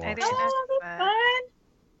the floor. I didn't Oh, know that's that. fun.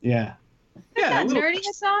 Yeah. That's Yeah. not nerdy.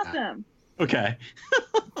 It's awesome. Okay.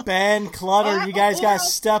 Ben, Clutter, you guys got to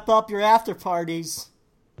step up your after parties.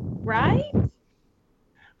 Right?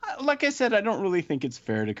 Like I said, I don't really think it's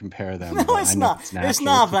fair to compare them. No, but it's I know not. It's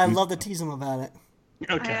not, but I love to tease them about it.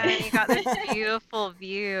 Okay. You got this beautiful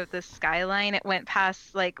view of the skyline. It went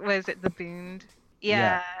past, like, was it the Boond?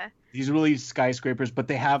 Yeah. These really skyscrapers, but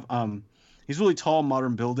they have these really tall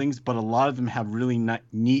modern buildings, but a lot of them have really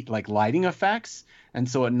neat like lighting effects. And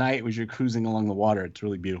so at night, as you're cruising along the water, it's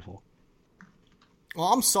really beautiful. Well,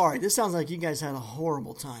 I'm sorry. This sounds like you guys had a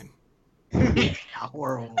horrible time. Yeah,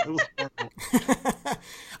 horrible. It was horrible.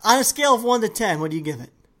 On a scale of 1 to 10, what do you give it?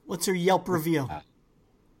 What's your Yelp review?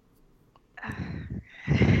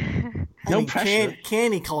 No pressure.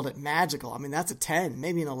 Candy called it magical. I mean, that's a 10,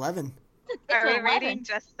 maybe an 11. Are we 11. rating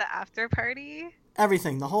just the after party?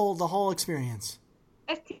 Everything, the whole experience.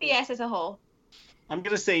 STS as a whole. I'm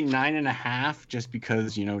gonna say 9.5, just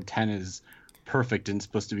because 10 is perfect and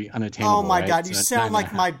supposed to be unattainable. Oh my right? God, you So sound like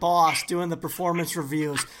 9.5. my boss doing the performance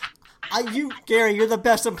reviews. Gary, you're the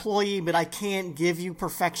best employee, but I can't give you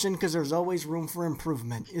perfection because there's always room for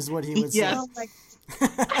improvement, is what he would Yes. say.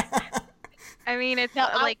 I mean, it's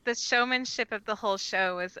like the showmanship of the whole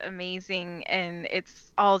show was amazing, and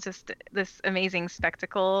it's all just this amazing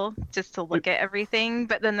spectacle just to look at everything.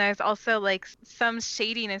 But then there's also like some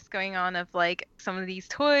shadiness going on of like some of these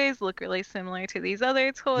toys look really similar to these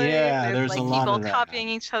other toys. Yeah, there's like a lot people of that. copying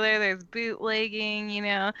each other. There's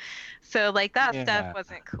bootlegging, So like that Yeah. stuff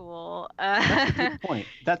wasn't cool. That's a good point.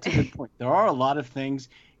 That's a good point. There are a lot of things.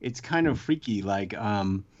 It's kind of freaky. Like,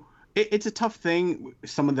 it's a tough thing.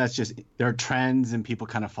 Some of that's just there are trends, and people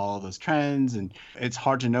kind of follow those trends, and it's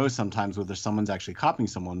hard to know sometimes whether someone's actually copying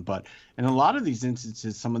someone. But in a lot of these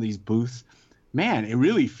instances, some of these booths, man, it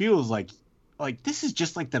really feels like this is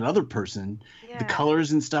just like that other person. Yeah. The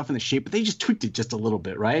colors and stuff and the shape, but they just tweaked it just a little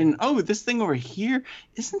bit, right? And this thing over here,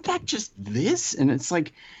 isn't that just this? And it's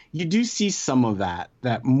like you do see some of that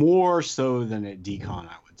more so than at DCon,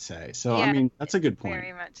 I would say. So Yeah, I mean, that's a good point.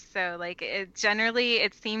 Very much so. Like it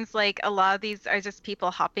seems like a lot of these are just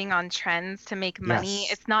people hopping on trends to make money.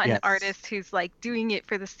 Yes, It's not yes. an artist who's like doing it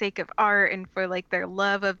for the sake of art and for like their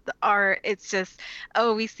love of the art. It's just,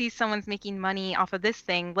 oh, we see someone's making money off of this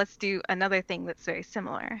thing. Let's do another thing that's very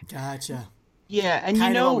similar. Gotcha. Yeah, and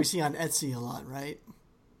Kind of what we see on Etsy a lot, right?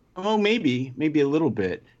 Oh, maybe a little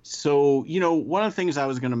bit. So, one of the things I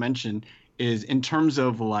was going to mention is in terms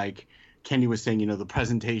of like Kenny was saying, the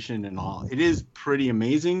presentation and all, it is pretty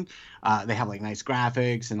amazing. They have like nice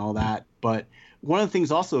graphics and all that. But one of the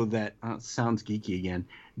things also that sounds geeky again,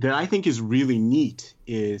 that I think is really neat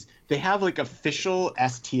is they have like official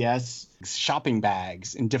STS shopping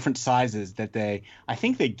bags in different sizes that I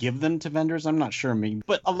think they give them to vendors. I'm not sure,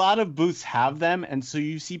 but a lot of booths have them. And so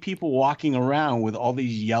you see people walking around with all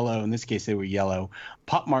these yellow, in this case, they were yellow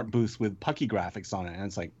Pop Mart booths with Pucky graphics on it. And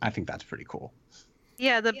it's like, I think that's pretty cool.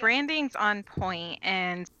 Yeah, the branding's on point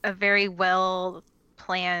and a very well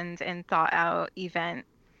planned and thought out event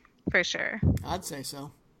for sure. I'd say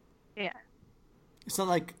so. Yeah. It's not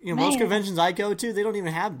like, most Man. conventions I go to, they don't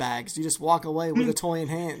even have bags. You just walk away with a toy in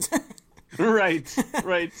hand. Right.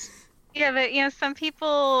 Yeah, but some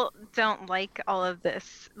people don't like all of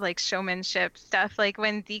this like showmanship stuff. Like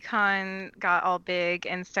when Decon got all big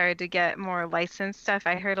and started to get more licensed stuff,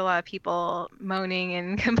 I heard a lot of people moaning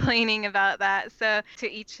and complaining about that. So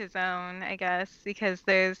to each his own, I guess, because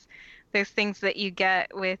there's There's things that you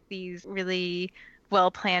get with these really well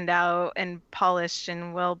planned out and polished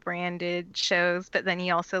and well branded shows, but then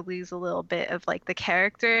you also lose a little bit of like the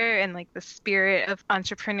character and like the spirit of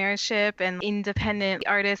entrepreneurship and independent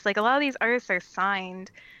artists. Like a lot of these artists are signed,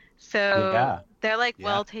 so Yeah. they're like Yeah.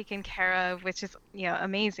 well taken care of, which is,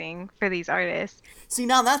 amazing for these artists. See,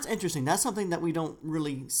 now that's interesting. That's something that we don't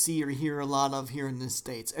really see or hear a lot of here in the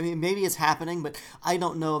States. I mean, maybe it's happening, but I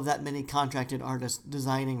don't know of that many contracted artists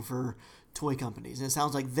designing for toy companies. And it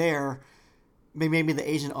sounds like maybe the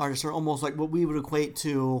Asian artists are almost like what we would equate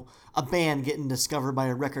to a band getting discovered by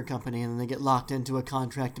a record company, and then they get locked into a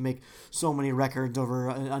contract to make so many records over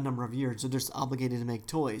a number of years, so they're just obligated to make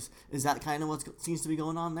toys. Is that kind of what seems to be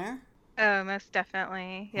going on there? Oh, most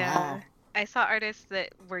definitely. Yeah. Wow. I saw artists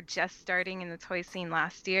that were just starting in the toy scene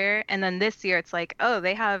last year, and then this year it's like, oh,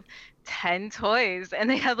 they have 10 toys and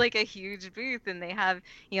they have like a huge booth and they have,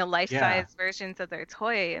 life-size versions of their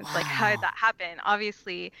toy. And it's like, how did Wow. that happen?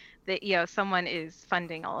 Obviously, that someone is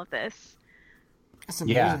funding all of this. That's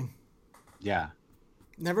Yeah. amazing. Yeah.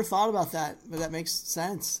 Never thought about that, but that makes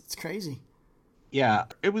sense. It's crazy. Yeah,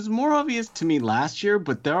 it was more obvious to me last year,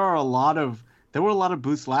 but there were a lot of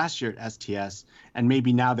booths last year at STS, and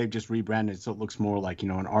maybe now they've just rebranded so it looks more like, an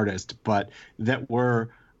artist, but that were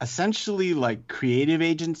essentially like creative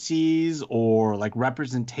agencies or like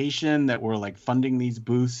representation that were like funding these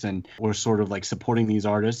booths and were sort of like supporting these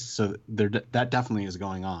artists. So that definitely is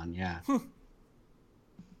going on. Yeah.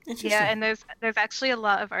 Interesting. Yeah, and there's actually a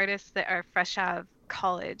lot of artists that are fresh out of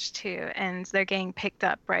college too, and they're getting picked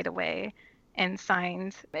up right away and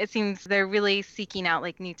signed. It seems they're really seeking out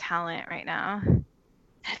like new talent right now.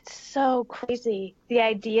 That's so crazy. The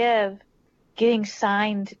idea of getting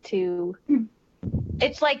signed to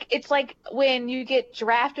it's like when you get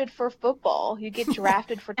drafted for football, you get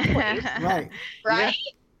drafted for toys, Right. right?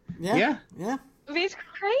 Yeah. Yeah. It's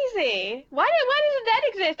crazy. Why doesn't that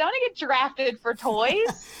exist? I want to get drafted for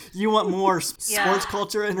toys. You want more Yeah. sports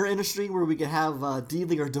culture in our industry where we could have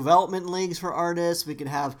D-League or development leagues for artists. We could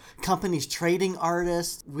have companies trading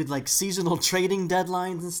artists with like seasonal trading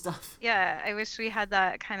deadlines and stuff. Yeah, I wish we had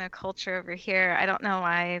that kind of culture over here. I don't know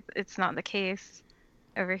why it's not the case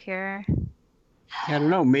over here. I don't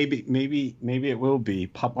know. Maybe it will be.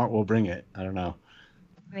 Pop Mart will bring it. I don't know.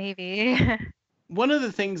 Maybe. One of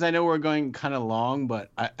the things, I know we're going kind of long,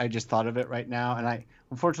 but I just thought of it right now, and I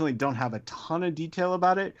unfortunately don't have a ton of detail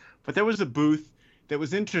about it, but there was a booth that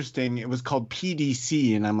was interesting. It was called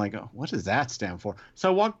PDC, and I'm like, oh, what does that stand for? So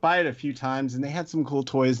I walked by it a few times, and they had some cool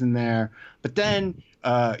toys in there, but then,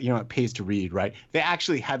 it pays to read, right? They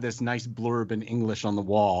actually had this nice blurb in English on the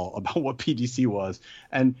wall about what PDC was,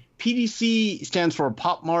 and PDC stands for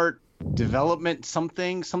Pop Mart Development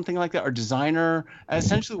something like that, or designer.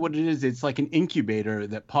 Essentially what it is, it's like an incubator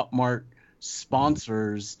that Pop Mart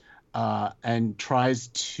sponsors and tries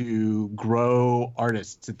to grow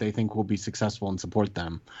artists that they think will be successful and support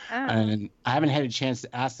them. Oh. And I haven't had a chance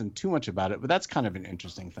to ask them too much about it, but that's kind of an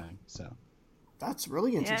interesting thing. So That's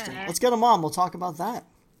really interesting. Yeah. Let's get them on. We'll talk about that.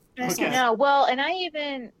 Okay. No, well, and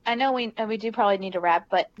I know we do probably need to wrap,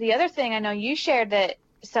 but the other thing I know you shared that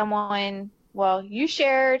you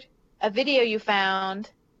shared a video you found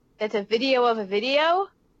that's a video of a video.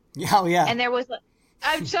 Yeah, oh, yeah. And there was,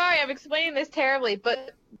 I'm sorry, I'm explaining this terribly,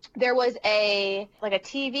 but there was a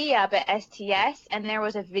TV up at STS, and there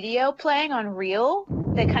was a video playing on Reel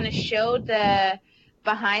that kind of showed the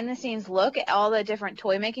behind the scenes look at all the different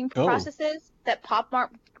toy making processes that Pop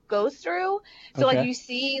Mart goes through. So Okay. like you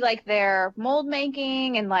see like their mold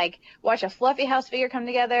making and like watch a Fluffy House figure come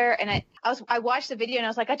together, and I watched the video and I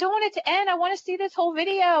was like, I don't want it to end. I want to see this whole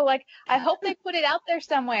video. Like I hope they put it out there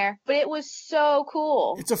somewhere. But it was so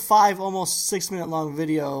cool. It's a almost 6 minute long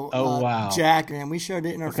video. Oh, wow. Jack, and we shared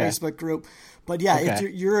it in our Okay. Facebook group. But yeah,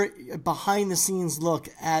 Okay. you're behind the scenes look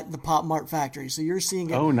at the Pop Mart factory. So you're seeing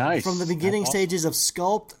it nice. from the beginning That's awesome. stages of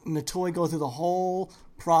sculpt and the toy go through the whole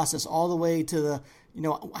process all the way to the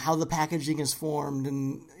how the packaging is formed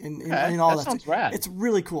and all that. sounds rad. It's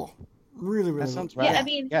really cool. Really, really. That sounds cool. rad. Yeah, I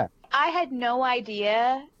mean, Yeah. I had no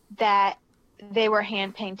idea that they were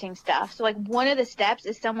hand painting stuff. So like one of the steps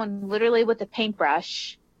is someone literally with a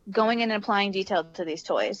paintbrush going in and applying detail to these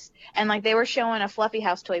toys. And like they were showing a Fluffy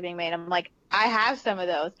House toy being made. I'm like, I have some of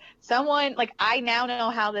those. Someone like I now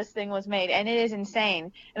know how this thing was made, and it is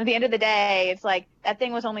insane. And at the end of the day, it's like that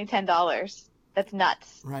thing was only $10. That's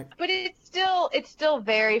nuts. Right. But it's still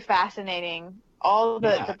very fascinating. All the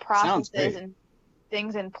Yeah, sounds processes great. and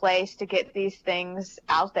things in place to get these things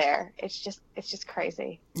out there. It's just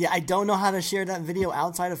crazy. Yeah, I don't know how to share that video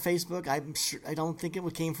outside of Facebook. I don't think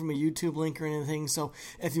it came from a YouTube link or anything. So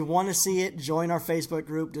if you want to see it, join our Facebook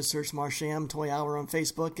group. Just search Marsham Toy Hour on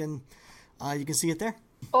Facebook, and you can see it there.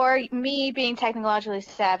 Or me being technologically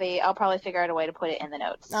savvy, I'll probably figure out a way to put it in the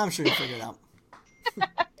notes. I'm sure you'll figure it out.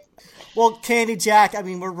 Well, Candy, Jack, I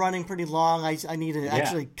mean, we're running pretty long. I need to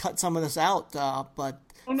actually cut some of this out, but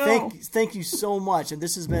thank you so much. And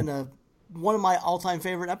this has been one of my all-time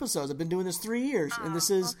favorite episodes. I've been doing this 3 years, and this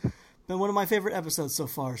has been one of my favorite episodes so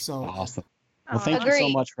far. So awesome. Well, thank you so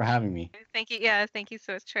much for having me. Thank you. Yeah, thank you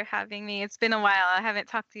so much for having me. It's been a while. I haven't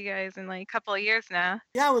talked to you guys in like a couple of years now.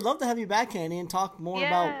 Yeah, I would love to have you back, Candy, and talk more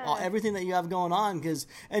about everything that you have going on.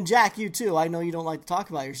 And Jack, you too. I know you don't like to talk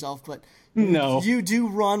about yourself, but you do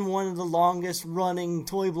run one of the longest running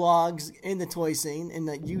toy blogs in the toy scene, and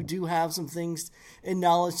that you do have some things and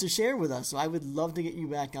knowledge to share with us. So I would love to get you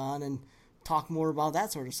back on and talk more about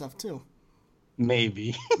that sort of stuff too.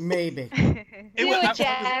 Maybe.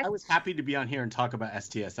 Jack. I was happy to be on here and talk about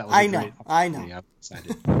STS. That was great. I know. I'm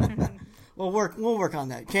excited. We'll work on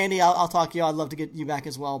that. Candy, I'll talk to you. I'd love to get you back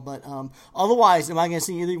as well. But otherwise, am I going to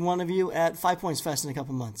see either one of you at 5 Points Fest in a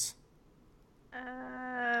couple months?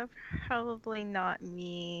 Probably not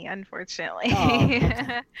me, unfortunately. Oh,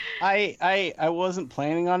 okay. I wasn't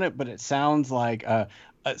planning on it, but it sounds like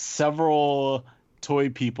several toy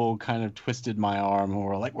people kind of twisted my arm and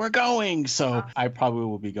were like, we're going. So I probably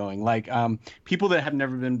will be going. Like people that have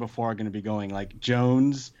never been before are going to be going. Like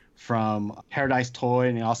Jones from Paradise Toy,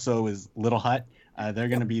 and he also is Little Hut. They're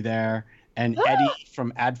going to be there. And Eddie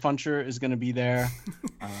from Adfuncher is going to be there.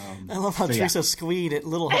 I love how Teresa squeed at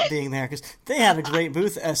Little Hut being there, because they had a great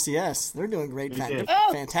booth at STS. They're doing great,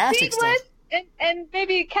 fantastic stuff. And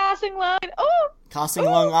maybe Casting Line. Casting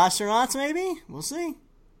Lung astronauts, maybe? We'll see.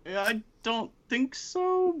 Yeah, I don't think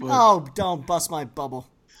so. But... Oh, don't bust my bubble.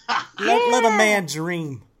 Let a man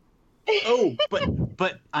dream.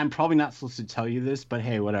 But I'm probably not supposed to tell you this, but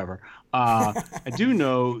hey, whatever. I do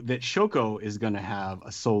know that Shoko is going to have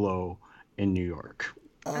a solo in New York.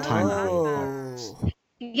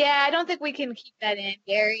 Yeah, I don't think we can keep that in,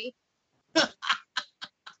 Gary.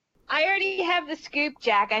 I already have the scoop,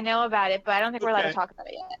 Jack. I know about it, but I don't think we're allowed to talk about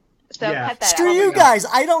it yet. So cut that out. Screw you guys.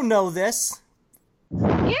 I don't know this.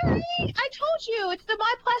 Gary, I told you. It's the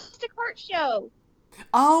My Plastic Heart show.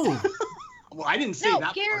 Oh. Well, I didn't say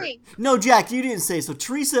that Gary. part. No, Jack, you didn't say. So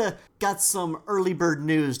Teresa got some early bird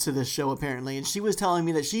news to this show, apparently, and she was telling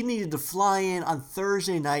me that she needed to fly in on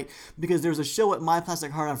Thursday night because there's a show at My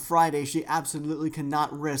Plastic Heart on Friday. She absolutely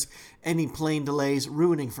cannot risk any plane delays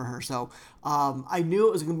ruining for her. So I knew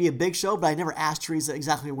it was going to be a big show, but I never asked Teresa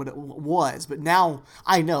exactly what it was. But now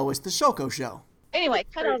I know it's the Shoko show. Anyway,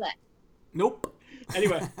 cut all that. Nope.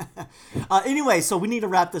 Anyway, so we need to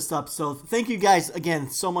wrap this up. So thank you guys again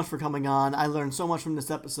so much for coming on. I learned so much from this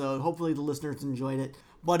episode. Hopefully the listeners enjoyed it.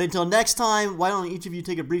 But until next time, why don't each of you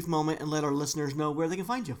take a brief moment and let our listeners know where they can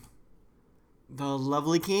find you. The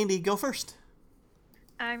lovely Candy, go first.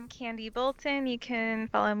 I'm Candy Bolton. You can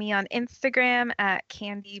follow me on Instagram at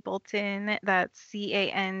Candy Bolton. That's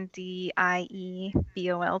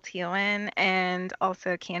CandieBolton, and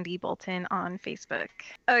also Candy Bolton on Facebook.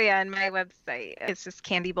 Oh yeah, and my website is just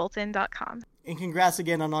candybolton.com. And congrats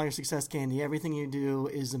again on all your success, Candy. Everything you do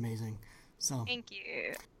is amazing. So thank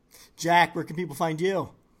you. Jack, where can people find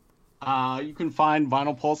you? You can find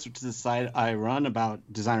Vinyl Pulse, which is the site I run about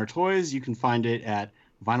designer toys. You can find it at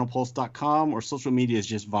vinylpulse.com, or social media is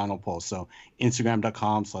just Vinyl Pulse. So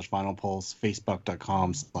Instagram.com/vinylpulse,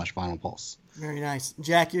 Facebook.com/vinylpulse. Very nice.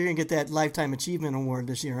 Jack, you're going to get that Lifetime Achievement Award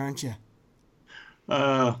this year, aren't you?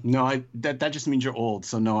 No, that just means you're old,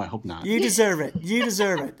 so no, I hope not. You deserve it. You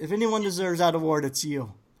deserve it. If anyone deserves that award, it's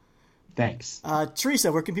you. Thanks.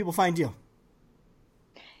 Teresa, where can people find you?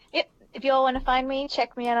 If you all want to find me,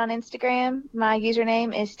 check me out on Instagram. My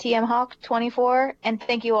username is tmhawk24, and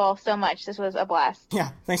thank you all so much. This was a blast. Yeah,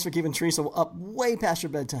 thanks for keeping Teresa up way past your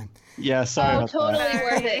bedtime. Yeah, sorry about totally that.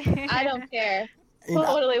 Worth it. I don't care.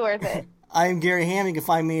 Totally worth it. I'm Gary Ham. You can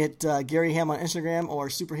find me at Gary Ham on Instagram or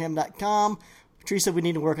superham.com. Teresa, we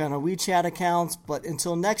need to work on our WeChat accounts, but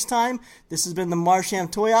until next time, this has been the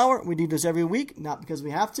Marsham Toy Hour. We do this every week, not because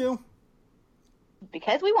we have to.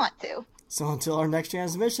 Because we want to. So until our next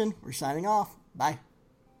transmission, we're signing off. Bye.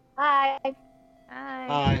 Bye.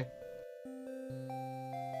 Bye.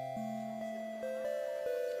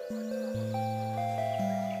 Bye.